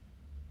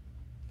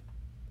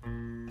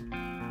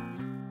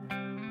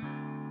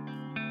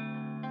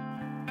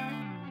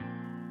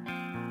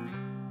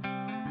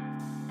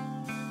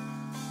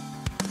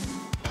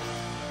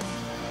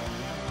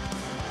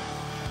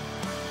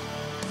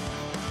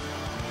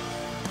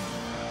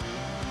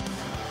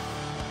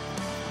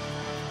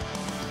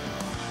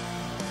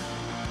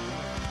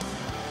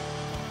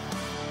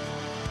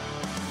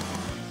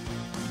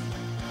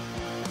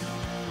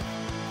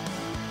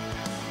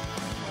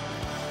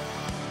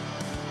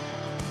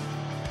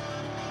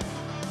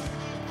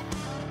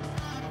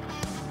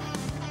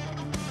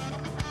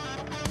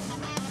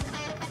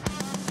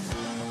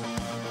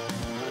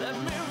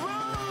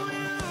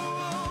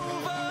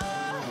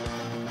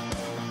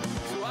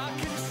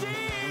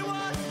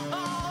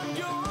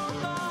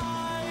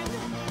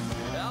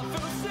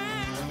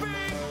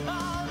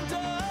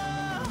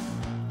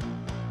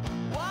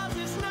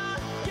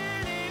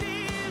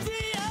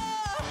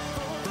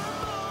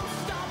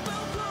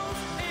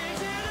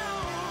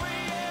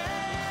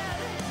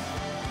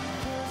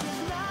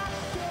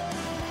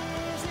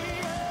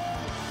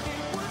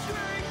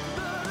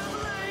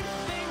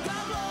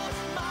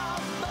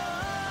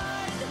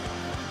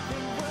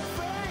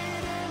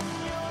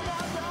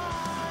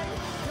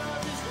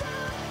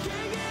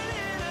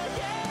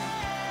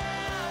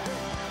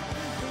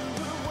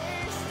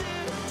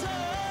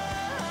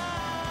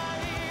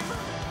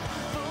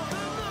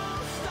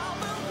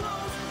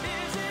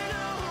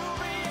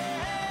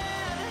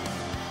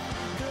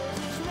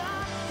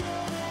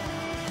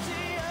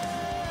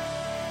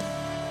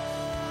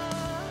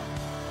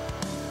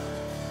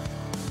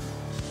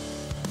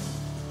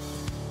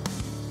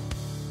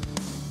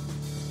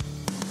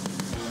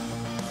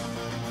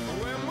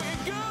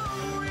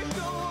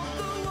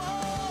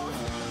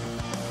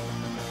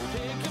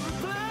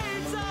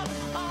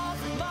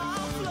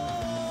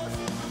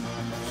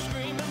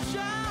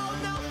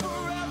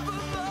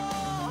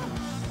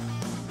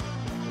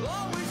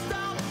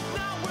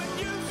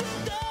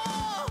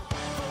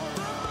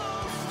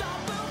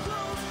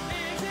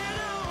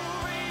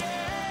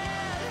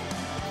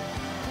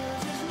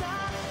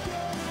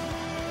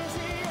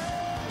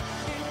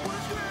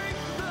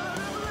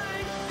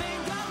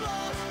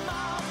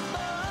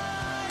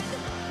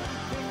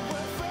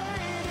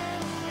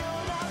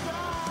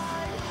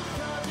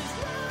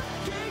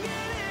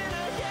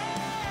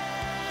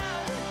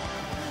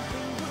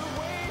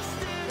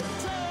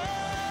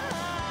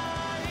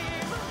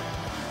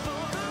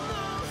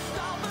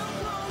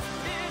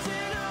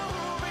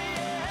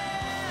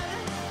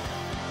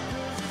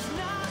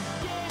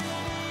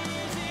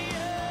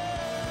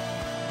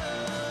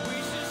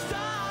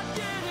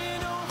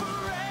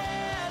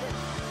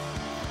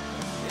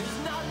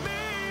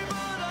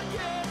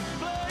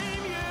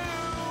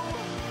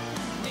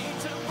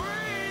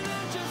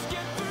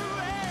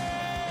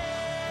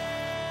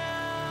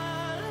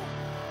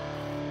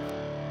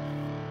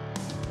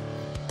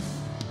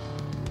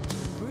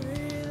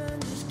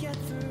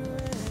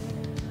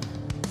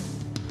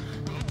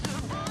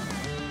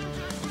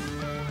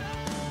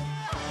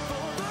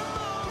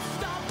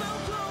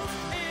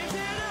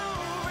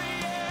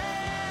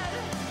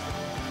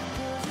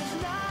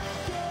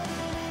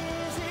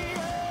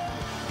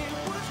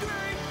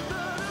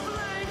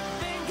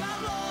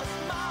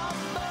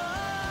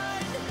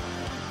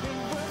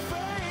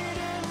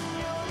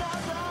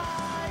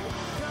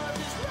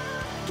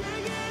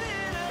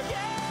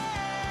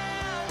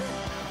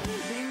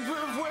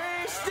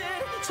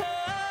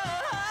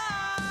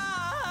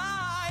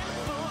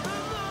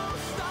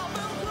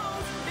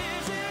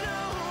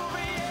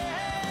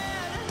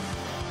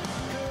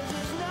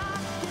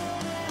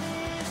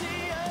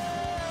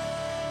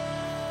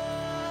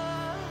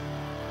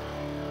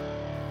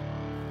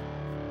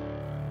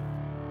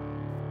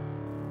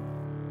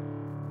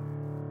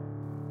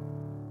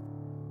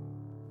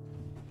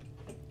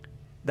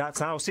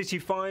 That's Our City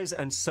Fires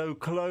and So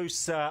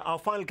Close. Our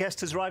final guest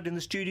has arrived in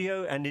the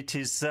studio, and it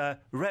is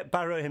Rhett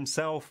Barrow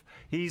himself.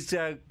 He's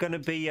going to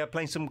be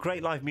playing some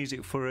great live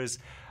music for us.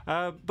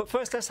 But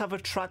first, let's have a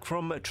track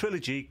from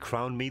Trilogy,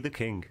 Crown Me the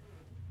King.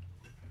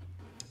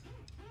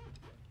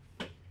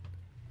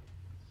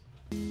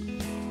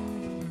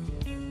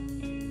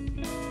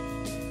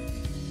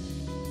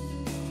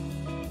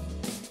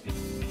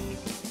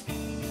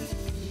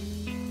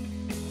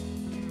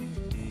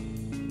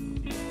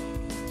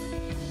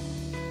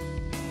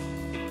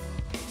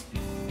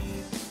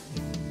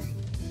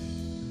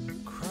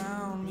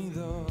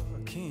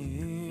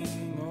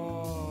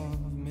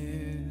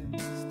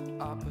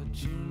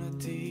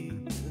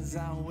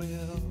 I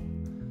will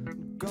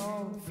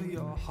go for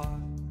your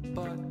heart,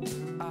 but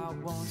I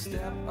won't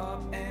step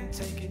up and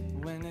take it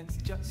when it's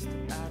just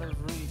out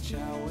of reach.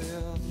 I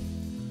will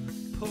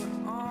put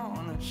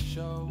on a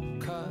show,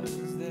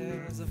 'cause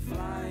there's a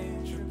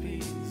flying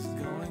trapeze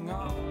going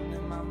on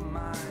in my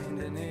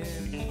mind, and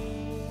it's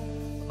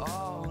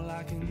all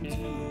I can do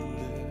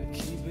to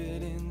keep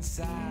it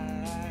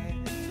inside.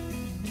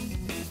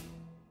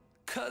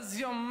 'Cause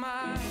you're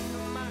my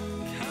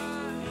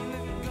kind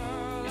of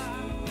girl. I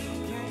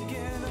can't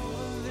get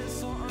over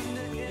this or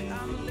under it.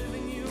 I'm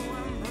living you,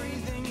 I'm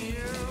breathing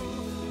you.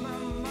 My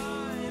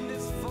mind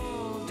is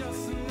full,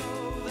 just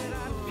know that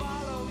I'd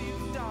follow you,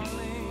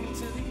 darling,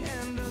 to the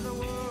end of the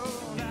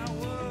world. I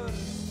would.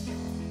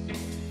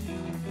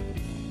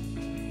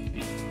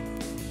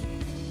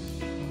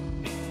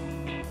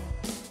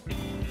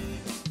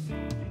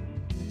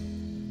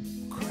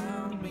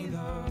 Crown me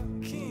the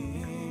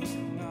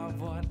king of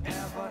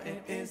whatever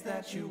it is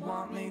that you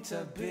want me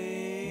to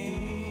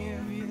be.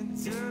 If you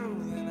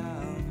do, then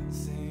I'll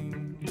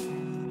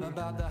sing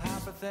about the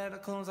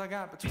hypotheticals I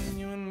got between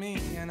you and me.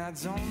 And I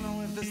don't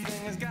know if this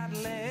thing has got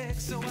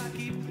legs, so I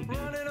keep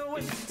running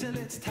away till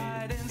it's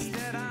tied.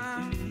 Instead,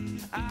 I'm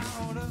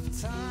out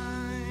of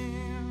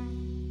time,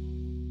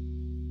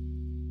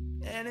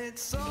 and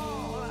it's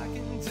all I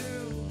can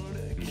do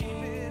to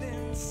keep it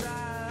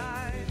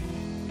inside.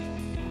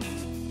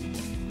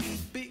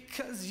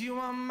 Because you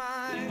are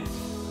my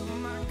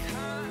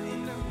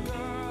kind of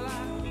girl. I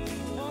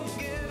won't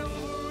get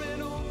over it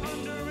or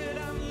under it.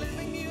 I'm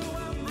living you,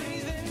 I'm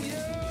breathing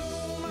you.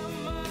 My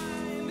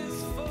mind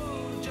is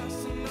full, just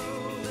to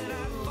know that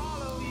I'd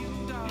follow you,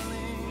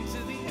 darling, to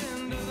the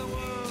end of the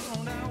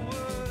world. I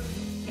would.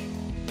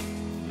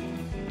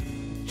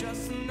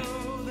 Just to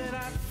know that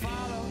I'd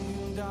follow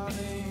you,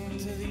 darling,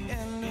 to the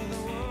end of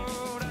the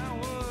world. I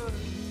would.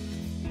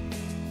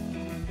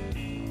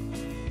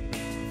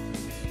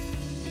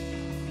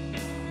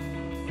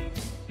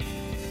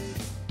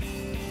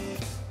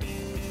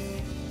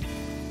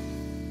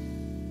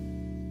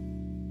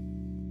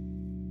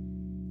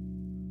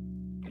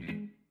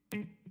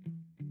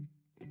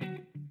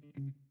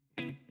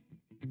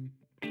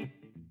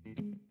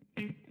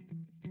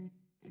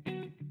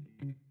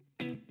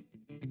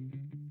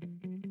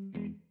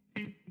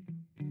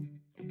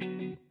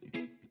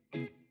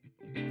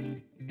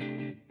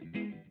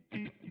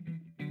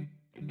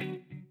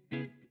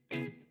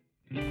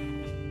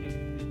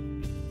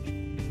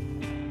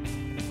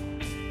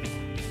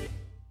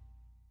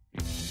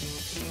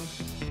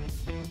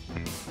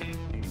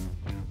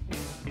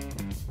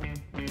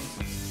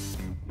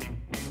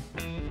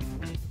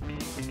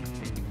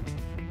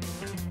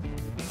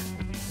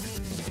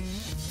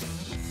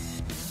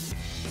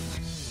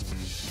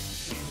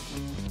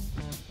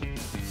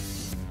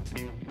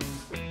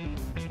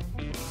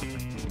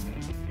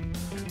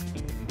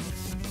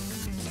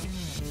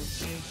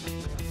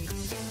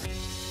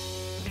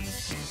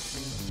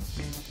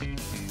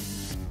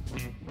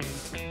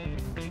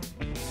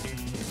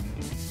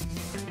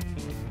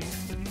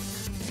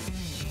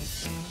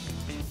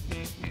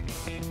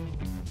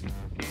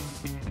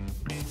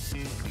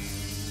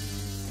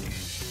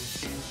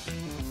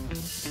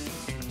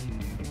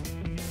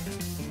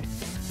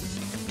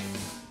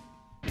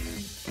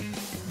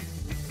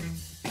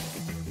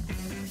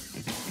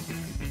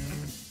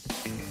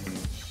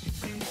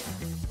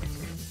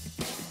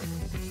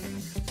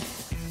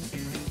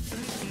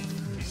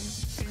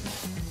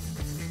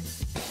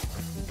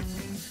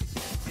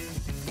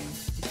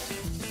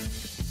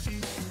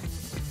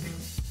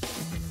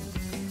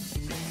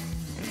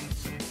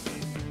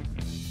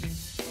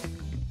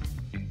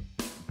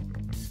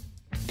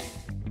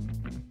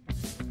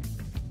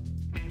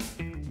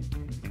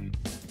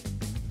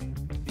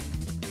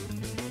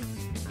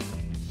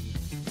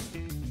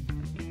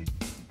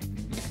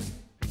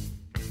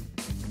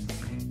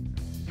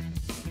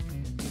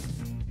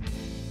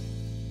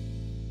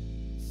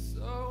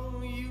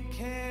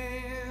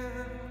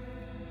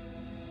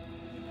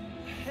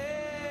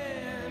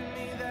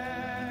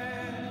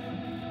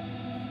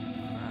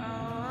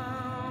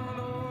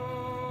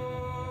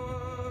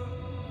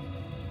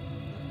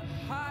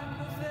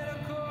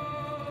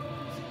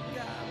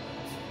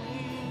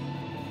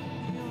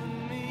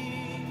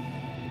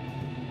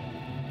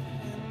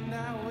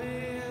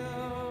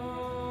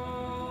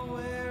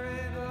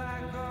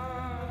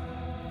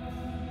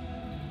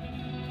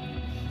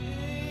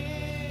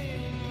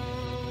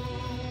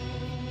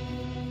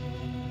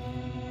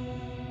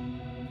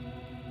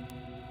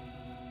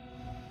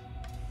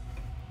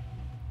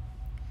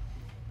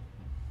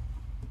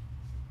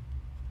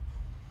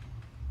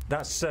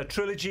 That's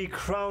Trilogy,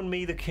 Crown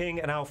Me the King,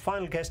 and our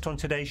final guest on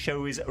today's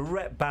show is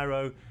Rhett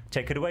Barrow.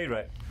 Take it away,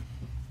 Rhett.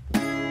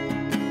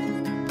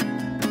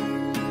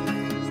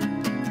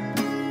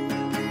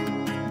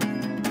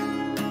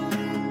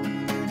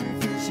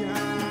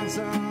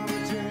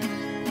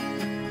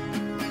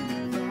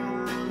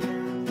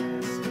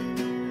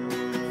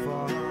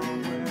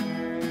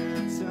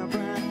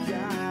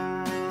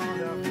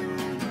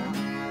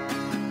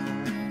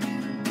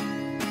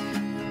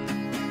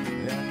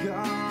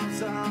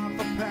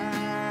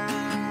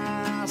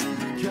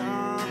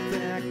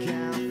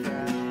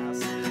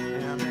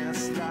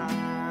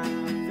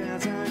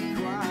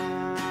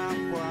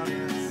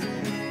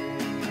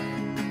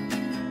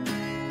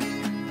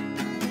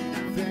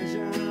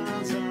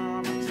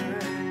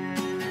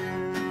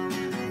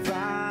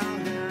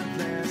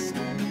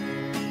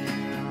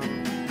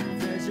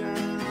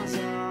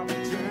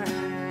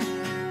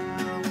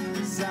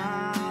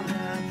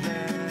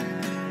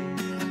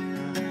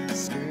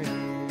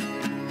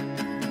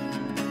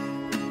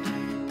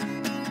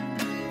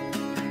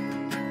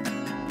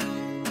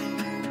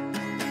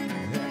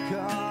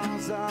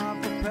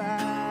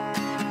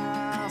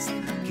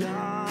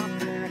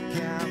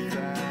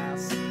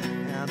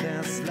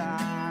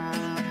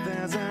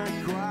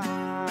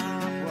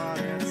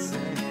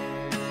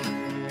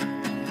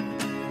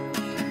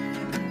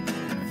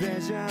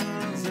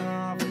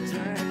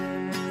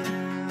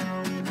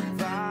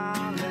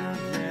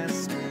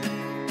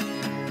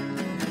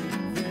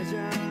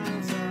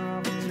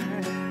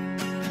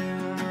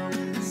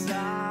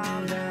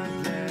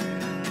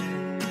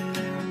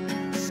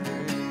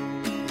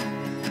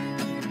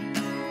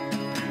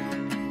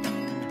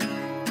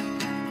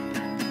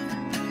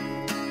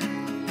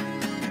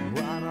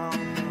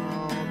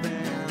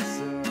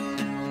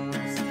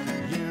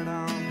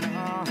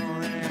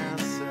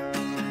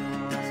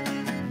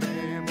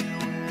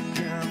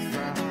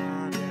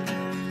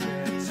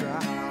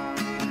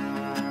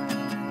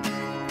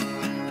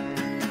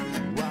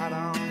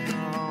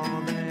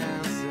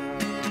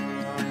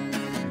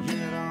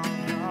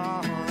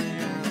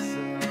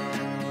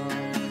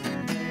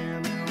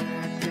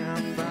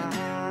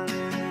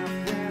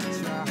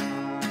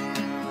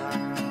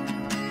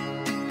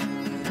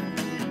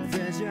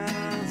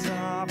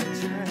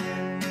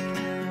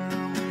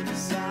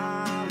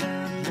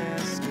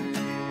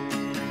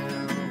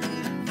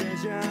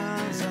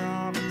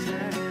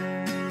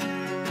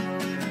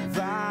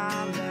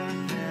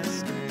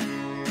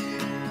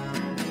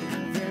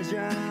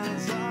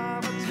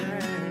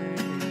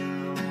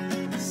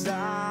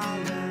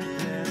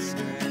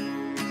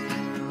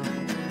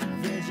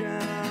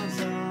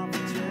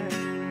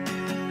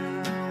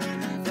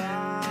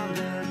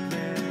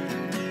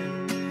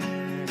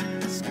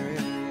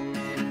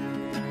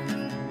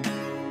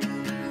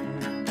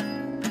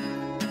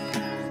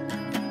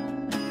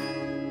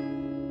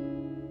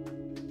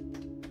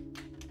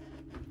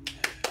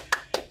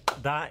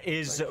 That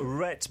is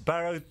Rhett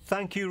Barrow.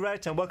 Thank you,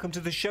 Rhett, and welcome to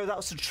the show. That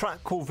was a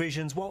track called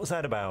Visions. What was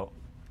that about?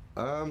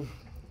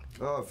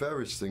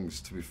 Various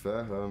things, to be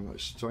fair.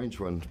 It's strange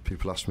when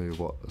people ask me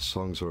what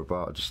songs are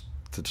about.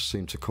 They just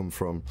seem to come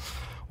from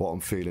what I'm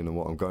feeling and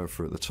what I'm going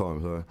through at the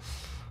time.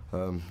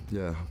 So,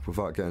 yeah,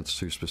 without getting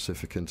too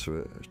specific into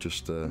it, it's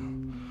just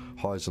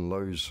highs and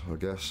lows, I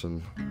guess,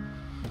 and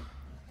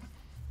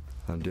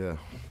yeah.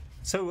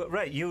 So,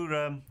 Rhett,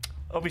 you're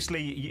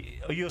obviously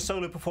you're a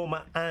solo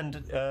performer, and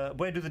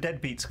where do the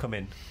Dedbeats come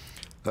in?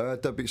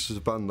 Dedbeats is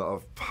a band that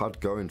I've had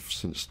going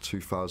since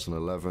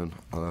 2011,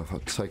 and I've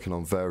had taken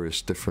on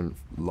various different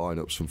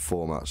lineups and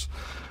formats.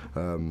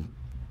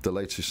 The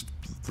latest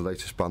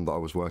band that I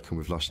was working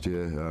with last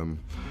year,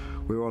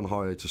 we're on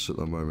hiatus at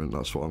the moment.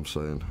 That's what I'm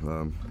saying.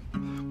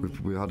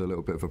 We had a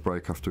little bit of a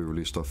break after we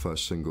released our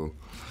first single.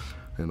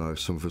 You know,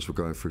 some of us were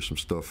going through some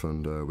stuff,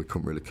 and we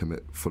couldn't really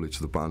commit fully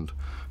to the band,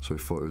 so we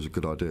thought it was a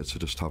good idea to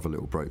just have a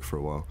little break for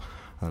a while.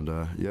 And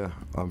yeah,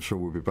 I'm sure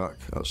we'll be back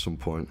at some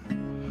point.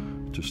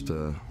 Just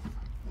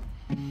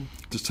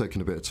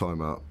taking a bit of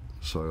time out.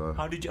 So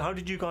how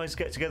did you guys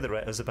get together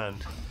as a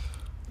band?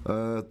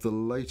 The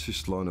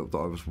latest lineup that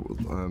I was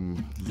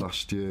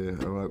last year,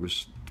 it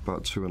was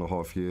about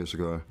 2.5 years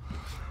ago.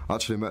 I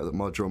actually met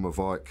my drummer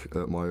Vike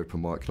at my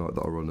open mic night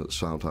that I run at the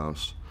Sound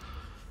House,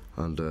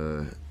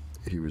 and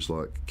he was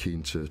like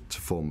keen to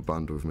form a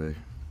band with me,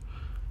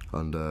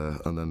 and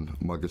then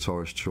my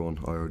guitarist Sean,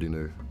 I already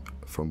knew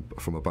from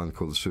a band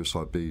called the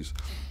Suicide Bees.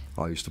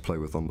 I used to play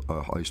with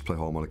I used to play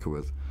harmonica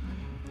with,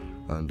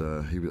 and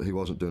he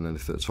wasn't doing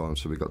anything at the time,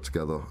 so we got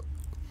together.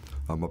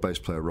 And my bass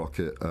player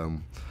Rocket, I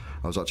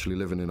was actually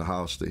living in a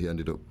house that he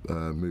ended up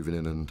moving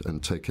in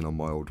and taking on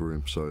my old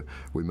room, so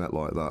we met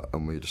like that,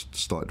 and we just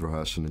started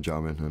rehearsing and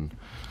jamming, and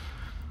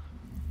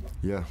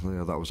yeah,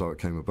 that was how it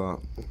came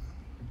about.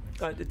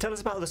 Tell us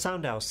about the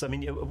Sound House. I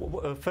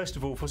mean, first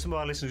of all, for some of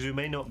our listeners who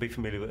may not be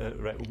familiar with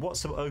it,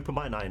 what's an open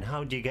mic night and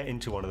how do you get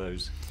into one of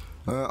those?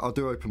 I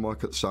do open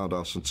mic at the Sound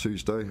House on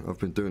Tuesday. I've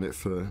been doing it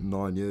for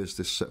 9 years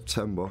this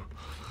September,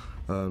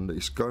 and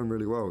it's going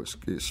really well.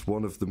 It's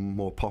one of the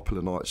more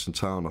popular nights in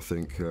town, I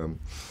think.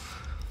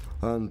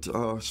 And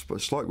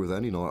it's like with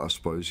any night, I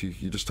suppose.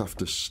 You just have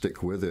to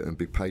stick with it and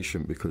be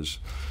patient because,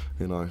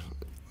 you know,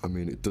 I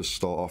mean, it does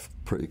start off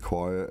pretty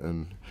quiet,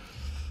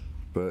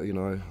 but you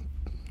know,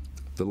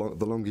 the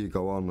longer you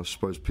go on, I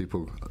suppose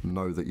people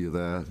know that you're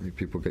there.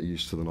 People get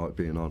used to the night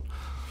being on,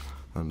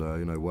 and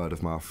you know, word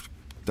of mouth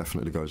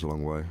definitely goes a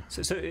long way.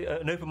 So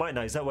an open mic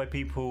night, is that where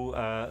people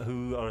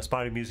who are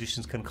aspiring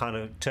musicians can kind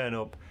of turn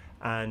up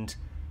and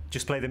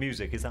just play the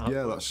music? Is that how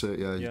Yeah, that's it.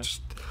 Yeah,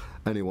 just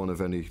anyone of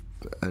any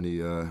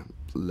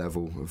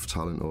level of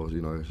talent, or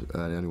you know,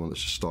 anyone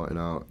that's just starting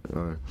out. You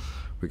know,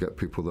 we get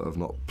people that have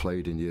not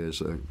played in years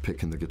that are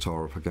picking the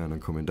guitar up again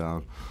and coming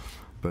down.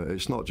 But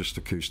it's not just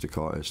acoustic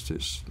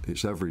artists;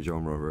 it's every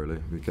genre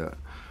really. We get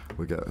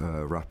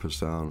rappers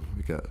down.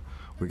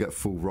 We get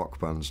full rock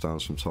bands down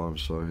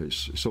sometimes. So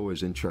it's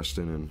always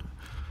interesting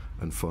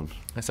and fun.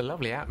 It's a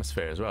lovely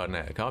atmosphere as well, isn't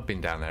it? I've been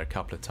down there a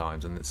couple of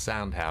times, and the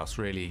Soundhouse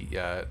really,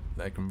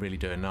 they can really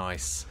do a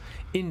nice,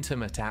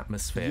 intimate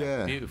atmosphere.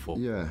 Yeah, beautiful.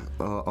 Yeah,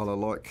 and I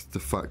like the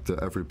fact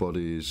that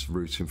everybody is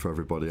rooting for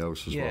everybody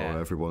else as well.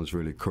 Everyone's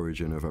really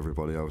encouraging of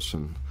everybody else,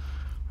 and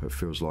it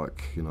feels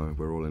like, you know,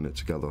 we're all in it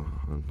together,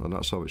 and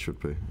that's how it should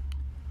be.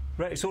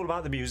 Right, it's all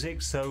about the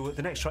music. So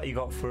the next track you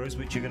got for us,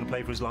 which you're going to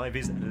play for us live,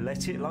 is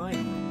 "Let It Lie."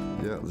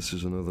 Yeah, this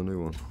is another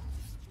new one.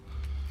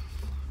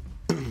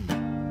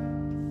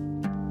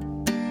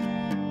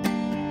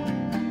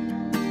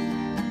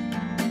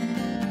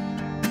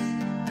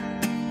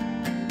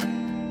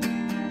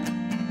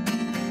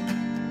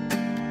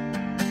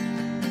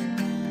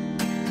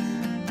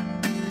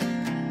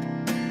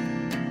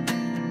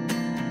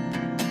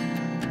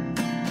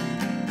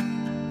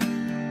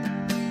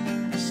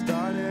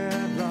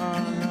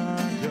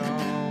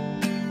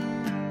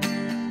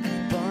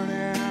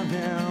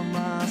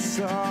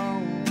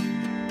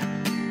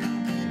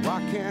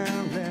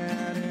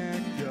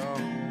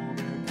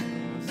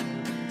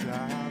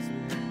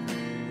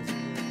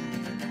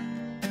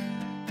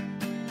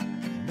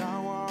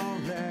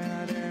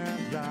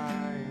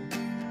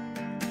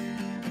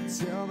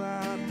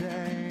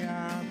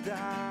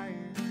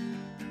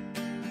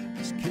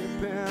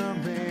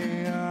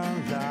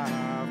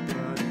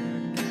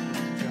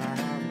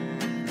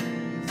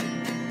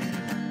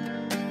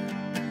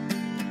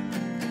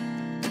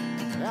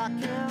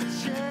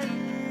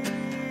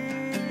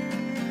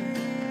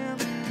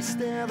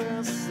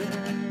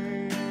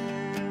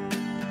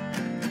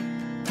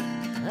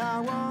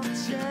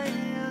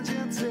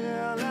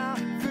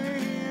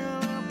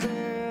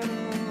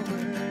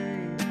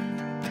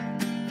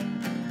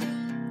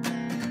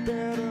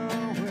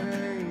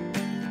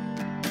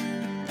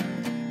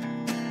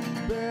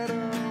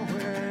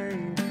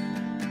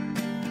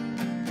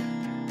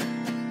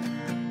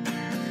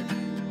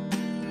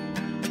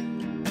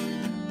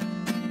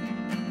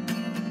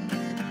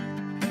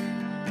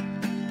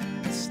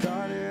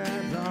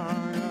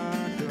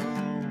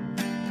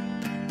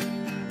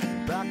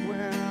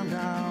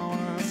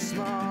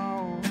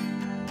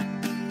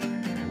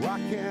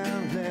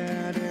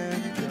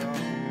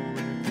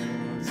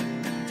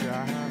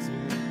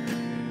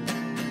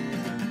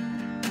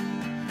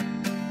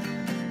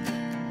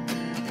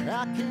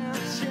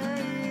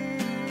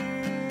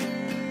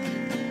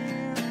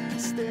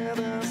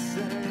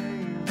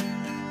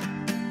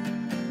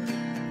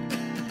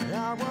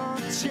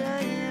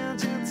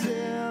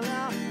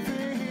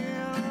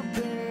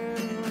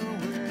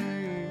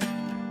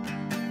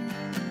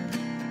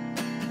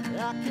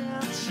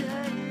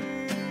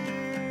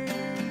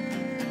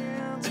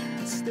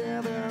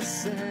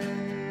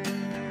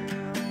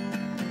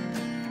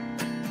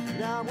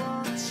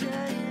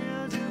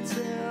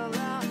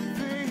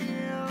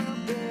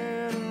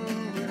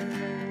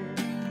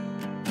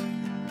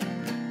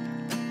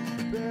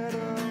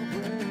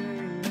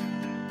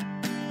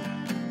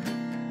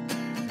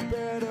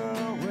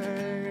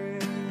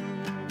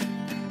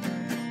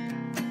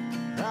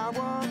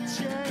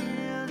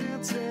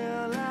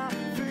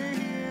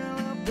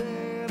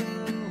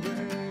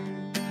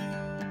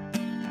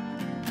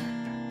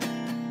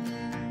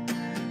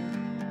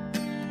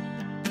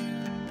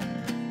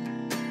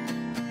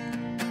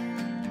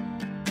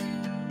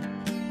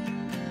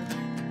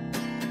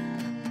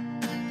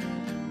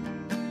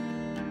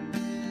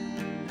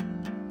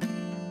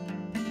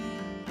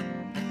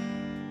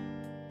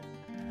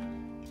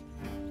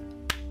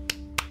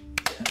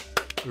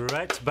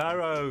 Rhett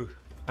Barrow,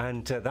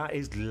 and that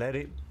is "Let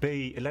It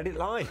Be," "Let It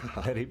Lie,"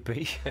 "Let It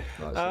Be."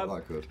 That's not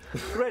that good.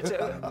 Rhett,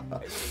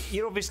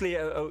 you're obviously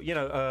a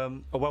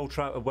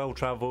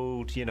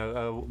well-travelled,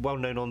 well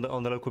known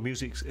on the local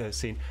music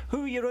scene.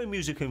 Who are your own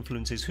music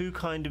influences? Who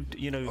kind of do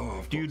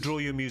you draw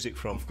your music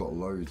from? I've got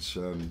loads.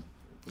 I'm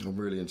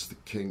really into the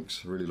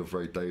Kinks. I really love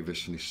Ray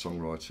Davies and his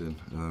songwriting.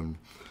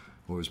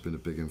 Always been a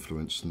big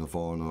influence.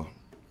 Nirvana,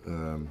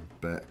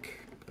 Beck.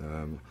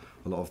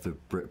 A lot of the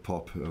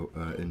Britpop,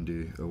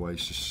 indie,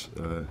 Oasis.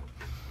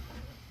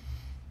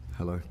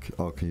 Hello?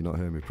 Oh, can you not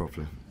hear me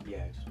properly?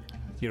 Yeah.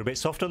 You're a bit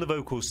soft on the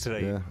vocals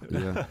today.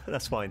 Yeah.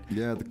 That's fine.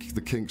 Yeah,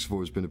 the Kinks have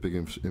always been a big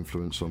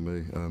influence on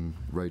me.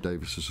 Ray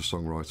Davies is a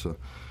songwriter.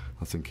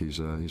 I think he's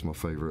my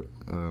favourite.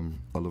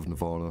 I love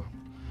Nirvana,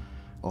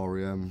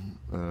 R.E.M.,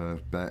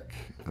 Beck.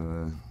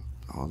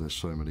 There's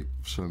so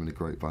many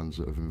great bands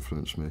that have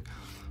influenced me.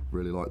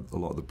 Really like a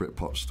lot of the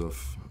Britpop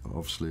stuff.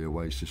 Obviously,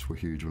 Oasis were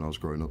huge when I was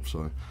growing up,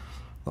 so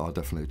I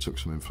definitely took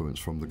some influence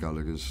from the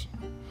Gallaghers,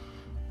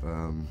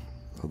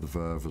 the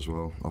Verve as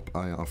well.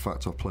 In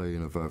fact, I play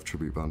in a Verve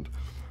tribute band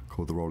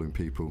called the Rolling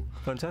People.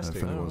 Fantastic.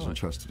 If anyone's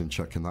interested in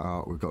checking that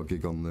out, we've got a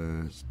gig on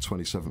the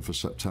 27th of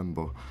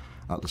September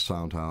at the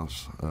Sound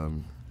House.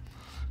 Come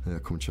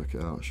and check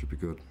it out. It should be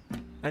good.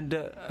 And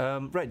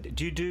Rhett,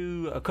 do you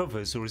do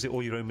covers, or is it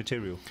all your own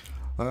material?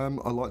 I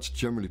like to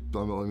generally,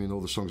 I mean,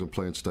 all the songs I'm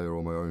playing today are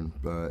on my own.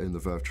 In the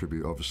Verve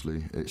tribute,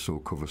 obviously, it's all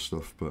cover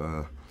stuff, but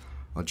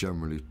I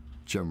generally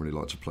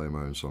like to play my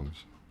own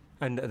songs.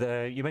 And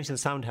you mentioned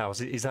the Sound House.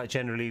 Is that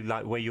generally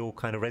like where you're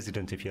kind of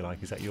resident, if you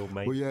like? Is that your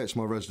main? Well, yeah, it's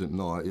my resident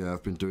night. Yeah,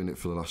 I've been doing it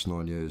for the last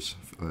 9 years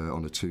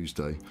on a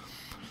Tuesday.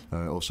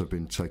 Also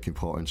been taking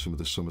part in some of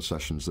the summer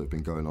sessions that have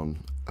been going on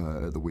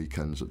at the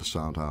weekends at the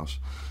Sound House.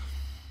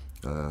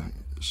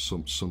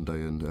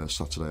 Sunday and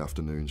Saturday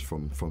afternoons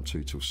from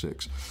 2 till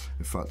 6.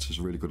 In fact, there's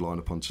a really good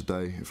lineup on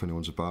today if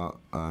anyone's about,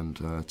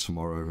 and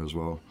tomorrow as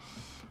well.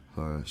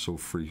 It's all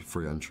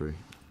free entry.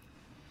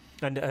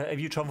 And have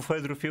you travelled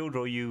further afield, or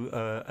are you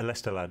a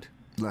Leicester lad?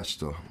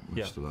 Leicester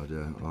lad,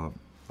 yeah.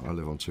 I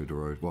live on Tudor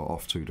Road, well,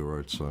 off Tudor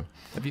Road, so...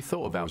 Have you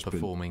thought about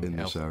performing in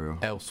this area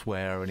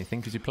elsewhere or anything?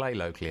 Because you play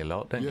locally a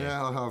lot, don't you?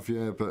 Yeah, I have,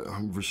 yeah, but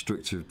I'm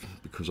restricted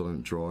because I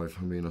don't drive.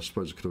 I mean, I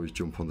suppose I could always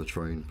jump on the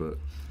train, but...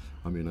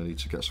 I mean, I need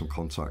to get some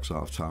contacts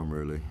out of town,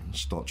 really, and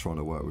start trying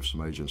to work with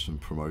some agents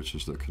and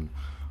promoters that can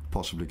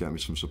possibly get me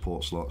some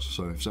support slots.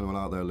 So if there's anyone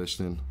out there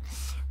listening,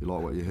 you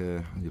like what you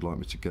hear, and you'd like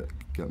me to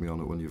get me on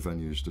at one of your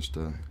venues, just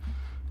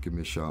give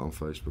me a shout on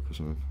Facebook or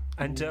something.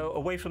 And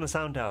away from the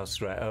Sound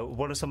House, right,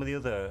 what are some of the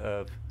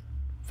other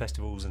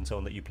festivals and so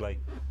on that you play?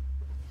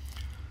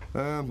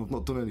 I've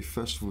not done any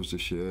festivals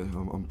this year.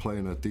 I'm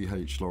playing a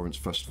DH Lawrence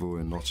Festival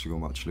in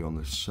Nottingham, actually, on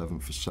the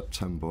 7th of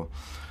September,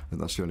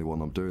 and that's the only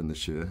one I'm doing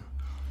this year.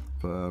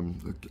 But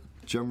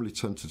generally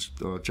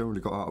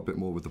got out a bit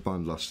more with the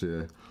band last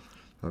year.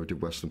 We did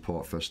Western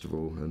Park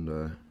Festival,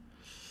 and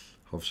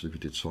obviously we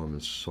did Simon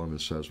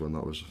Says when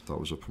that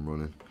was up and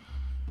running.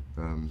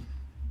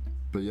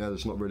 But yeah,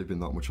 there's not really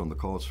been that much on the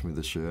cards for me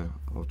this year.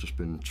 I've just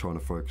been trying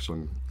to focus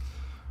on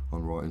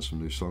writing some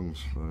new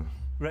songs.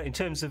 Right, in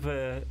terms of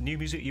new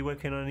music, are you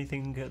working on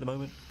anything at the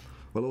moment?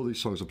 Well, all these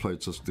songs I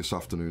played this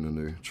afternoon are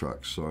new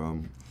tracks.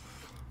 So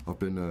I've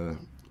been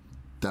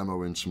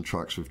demoing some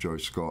tracks with Joe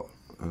Scott,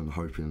 and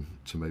hoping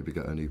to maybe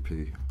get an EP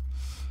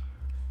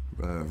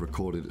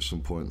recorded at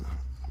some point,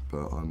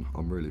 but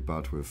I'm really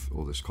bad with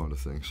all this kind of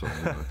thing, so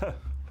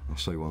I'll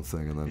say one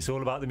thing and then... It's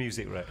all about the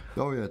music, right?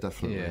 Oh yeah,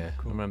 definitely. Yeah,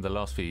 cool. I remember the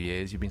last few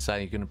years you've been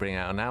saying you're going to bring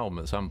out an album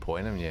at some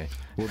point, haven't you?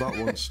 Well, that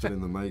one's still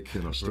in the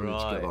making. I still need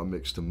to get that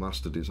mixed and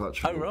mastered. It's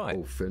actually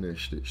all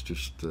finished. It's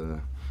just I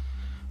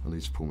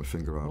need to pull my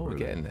finger out. We're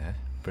getting there.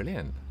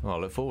 Brilliant. Well, I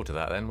look forward to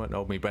that then. Won't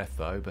hold me breath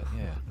though, but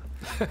yeah.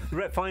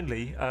 Rhett,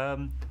 finally,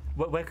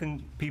 where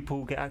can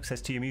people get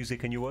access to your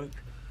music and your work?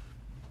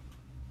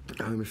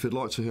 If you'd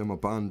like to hear my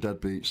band,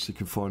 Dedbeats, you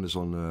can find us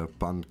on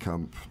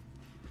Bandcamp.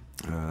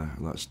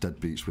 That's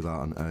Dedbeats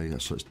without an A,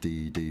 so it's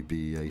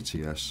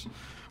DDBATS.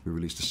 We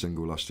released a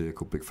single last year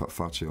called Big Fat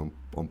Fatty on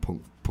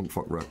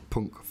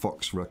Punk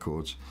Fox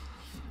Records,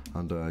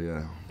 and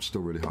I'm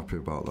still really happy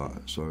about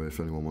that. So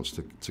if anyone wants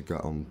to get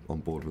on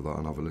board with that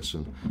and have a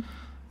listen,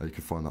 you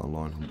can find that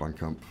online on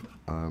Bandcamp.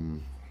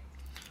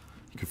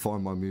 You can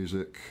find my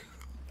music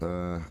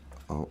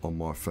on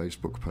my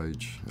Facebook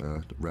page,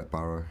 Rhett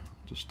Barrow.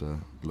 Just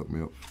look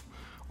me up,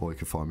 or you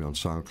can find me on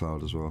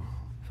SoundCloud as well.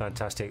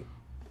 Fantastic.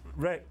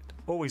 Rhett,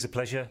 always a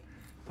pleasure.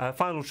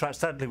 Final track,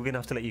 sadly we're going to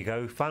have to let you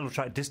go. Final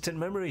track, Distant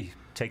Memory.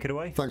 Take it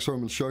away. Thanks for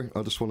having the show.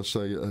 I just want to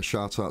say a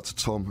shout out to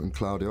Tom and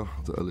Claudia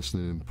that are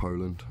listening in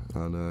Poland,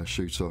 and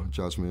Shooter,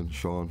 Jasmine,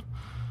 Sean,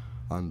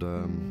 and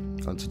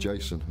to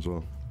Jason as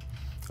well.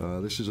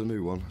 This is a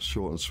new one,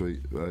 short and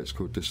sweet. It's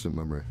called Distant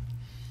Memory.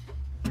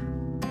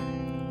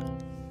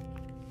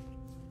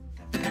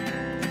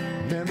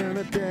 Remember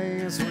the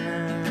days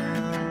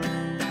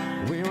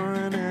when we were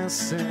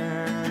innocent,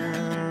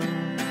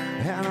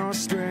 had no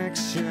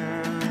restrictions,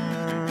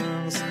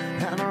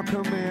 had no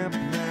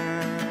commitments.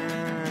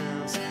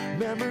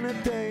 Remember the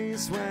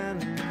days when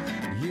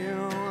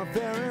you were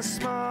very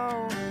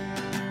small.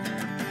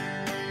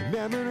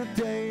 Remember the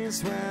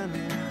days when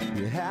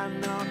you had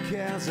no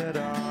cares at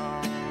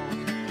all.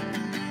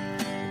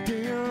 Do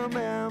you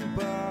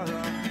remember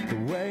the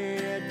way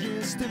it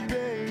used to be?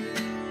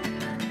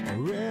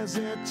 Or is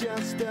it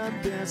just a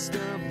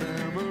distant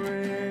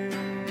memory?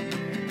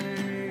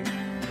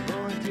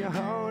 Or if you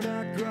hold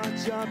a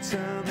grudge, I'll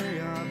turn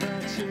the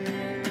other cheek.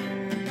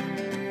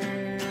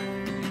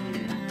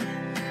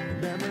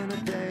 Remember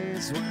the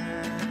days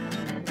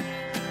when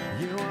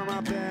you were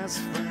my best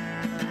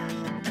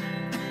friend.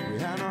 We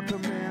had no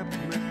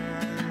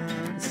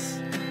commitments,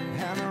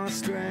 had no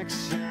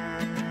restrictions.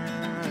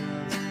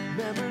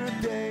 Remember the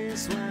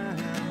days when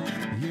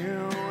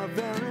you were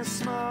very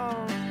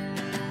small.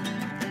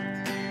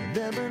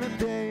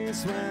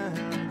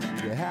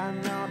 You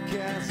had no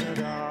cares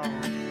at all.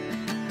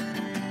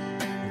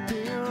 Do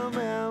you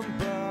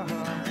remember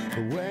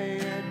the way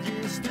it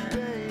used to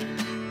be?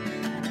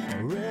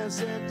 Or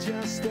is it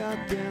just a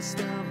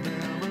distant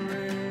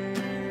memory?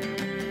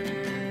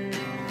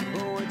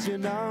 Or would you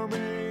know me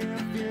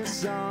if you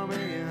saw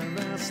me in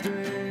the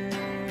street?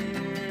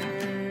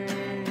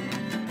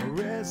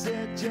 Or is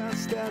it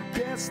just a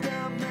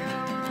distant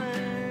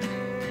memory?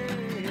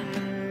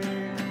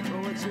 Or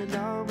would you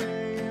know me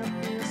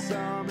if you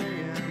saw me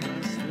in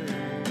the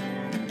street?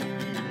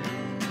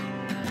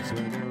 'Cause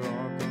when you're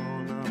all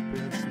grown up,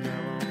 it's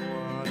never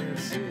what it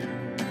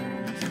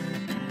seems.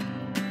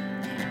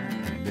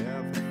 You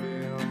never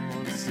feel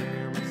the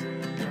same as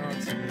in your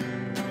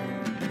teens.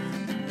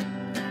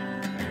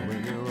 And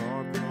when you're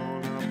all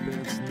grown up,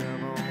 it's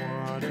never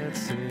what it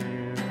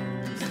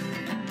seems.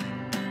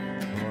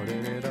 Or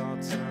did it all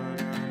turn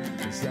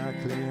out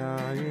exactly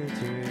how you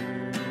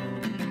dreamed?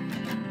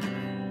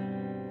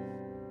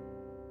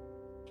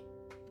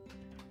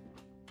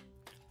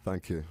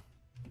 Thank you.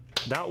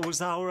 That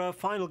was our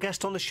final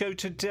guest on the show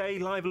today,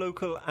 live,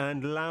 local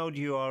and loud.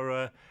 You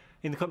are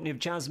in the company of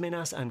Jazz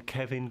Minhas and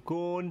Kevin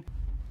Gaughan.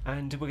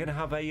 And we're going to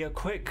have a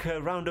quick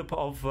roundup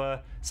of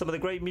some of the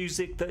great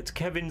music that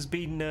Kevin's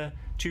been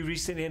to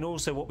recently, and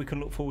also what we can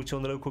look forward to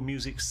on the local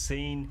music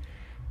scene.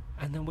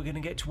 And then we're going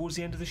to get towards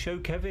the end of the show,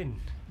 Kevin.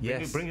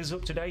 Yes. Bring us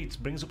up to date,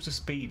 bring us up to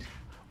speed.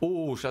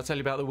 Oh, shall I tell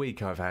you about the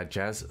week I've had,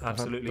 Jazz?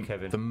 Absolutely,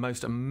 Kevin. The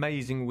most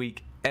amazing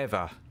week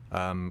ever.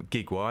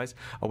 Gig-wise,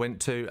 I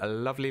went to a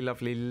lovely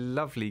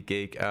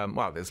gig.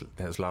 Well, it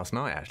was last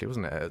night, actually,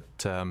 wasn't it? At,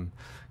 God,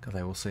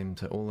 they all seem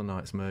to, all the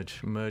nights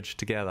merge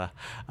together.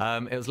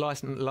 It was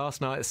last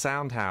night at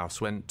Soundhouse.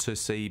 Went to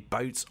see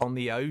Boats on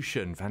the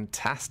Ocean.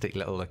 Fantastic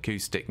little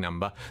acoustic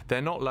number.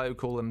 They're not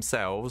local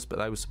themselves, but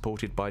they were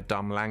supported by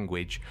Dumb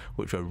Language,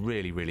 which were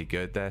really, really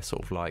good. They're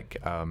sort of like,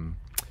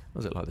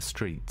 was it like the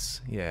Streets?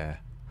 Yeah.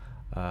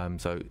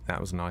 So that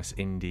was nice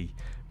indie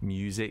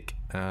music,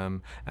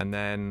 and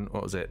then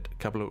what was it? A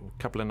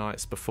couple of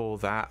nights before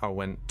that, I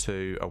went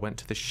to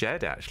the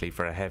Shed actually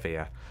for a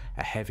heavier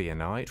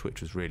night,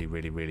 which was really,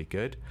 really, really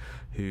good.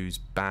 Whose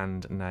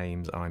band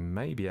names I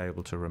may be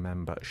able to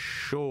remember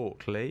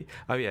shortly.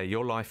 Oh yeah,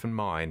 Your Life and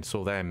Mine.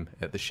 Saw them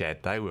at the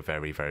Shed. They were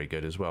very, very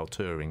good as well.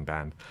 Touring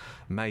band,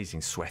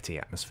 amazing sweaty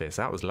atmosphere.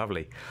 So that was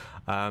lovely.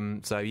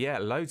 So yeah,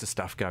 loads of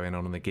stuff going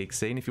on the gig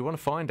scene. If you want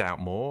to find out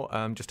more,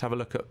 just have a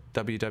look at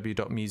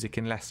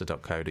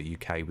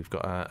www.musicinleicester.co.uk. We've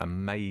got an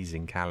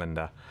amazing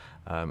calendar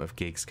of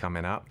gigs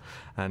coming up.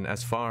 And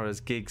as far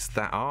as gigs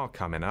that are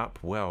coming up,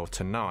 well,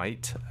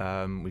 tonight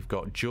we've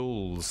got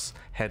Jules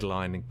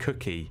headlining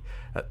Cookie,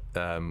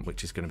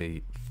 which is going to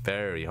be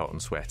very hot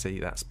and sweaty.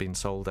 That's been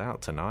sold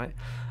out tonight.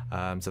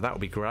 So that'll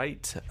be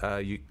great.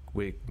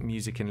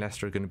 Music in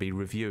Leicester are going to be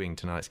reviewing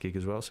tonight's gig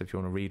as well, so if you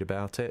want to read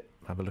about it,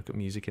 have a look at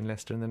Music in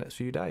Leicester in the next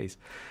few days.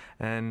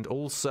 And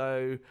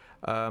also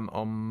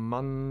on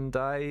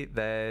Monday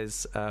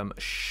there's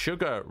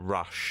Sugar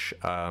Rush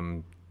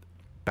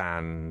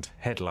band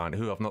headline,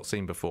 who I've not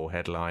seen before,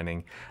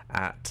 headlining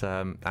at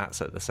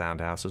the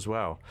Soundhouse as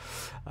well.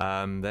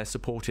 They're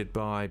supported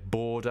by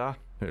Border,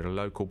 who are a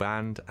local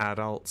band,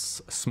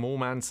 Adults, Small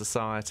Man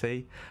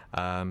Society.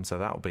 So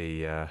that'll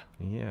be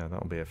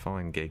that'll be a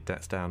fine gig.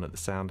 That's down at the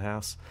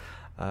Soundhouse.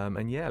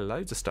 And yeah,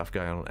 loads of stuff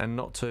going on. And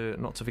not to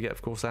forget,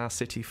 of course, Our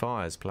City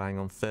Fires playing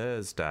on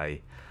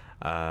Thursday.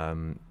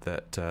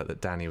 That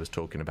Danny was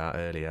talking about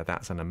earlier.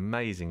 That's an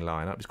amazing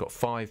lineup. It's got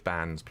 5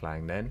 bands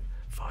playing then.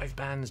 5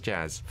 bands,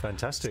 Jazz.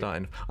 Fantastic.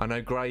 Starting. I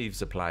know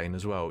Graves are playing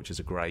as well, which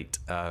is a great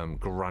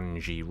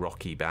grungy,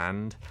 rocky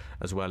band,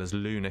 as well as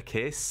Lunar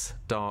Kiss,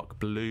 Dark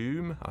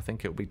Bloom. I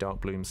think it'll be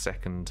Dark Bloom's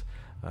second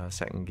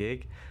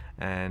gig,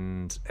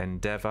 and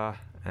Endeavour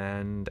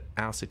and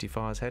Our City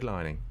Fires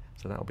headlining.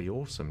 So that'll be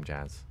awesome,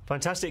 Jazz.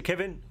 Fantastic,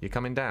 Kevin. You're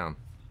coming down?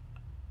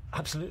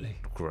 Absolutely.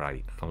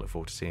 Great. I look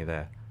forward to seeing you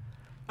there.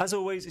 As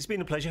always, it's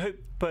been a pleasure. Hope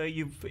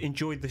you've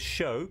enjoyed the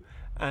show.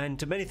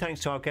 And many thanks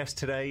to our guests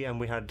today. And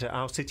we had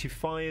Our City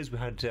Fires, we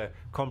had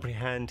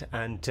Comprehend,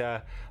 and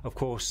of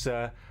course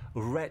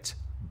Rhett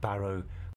Barrow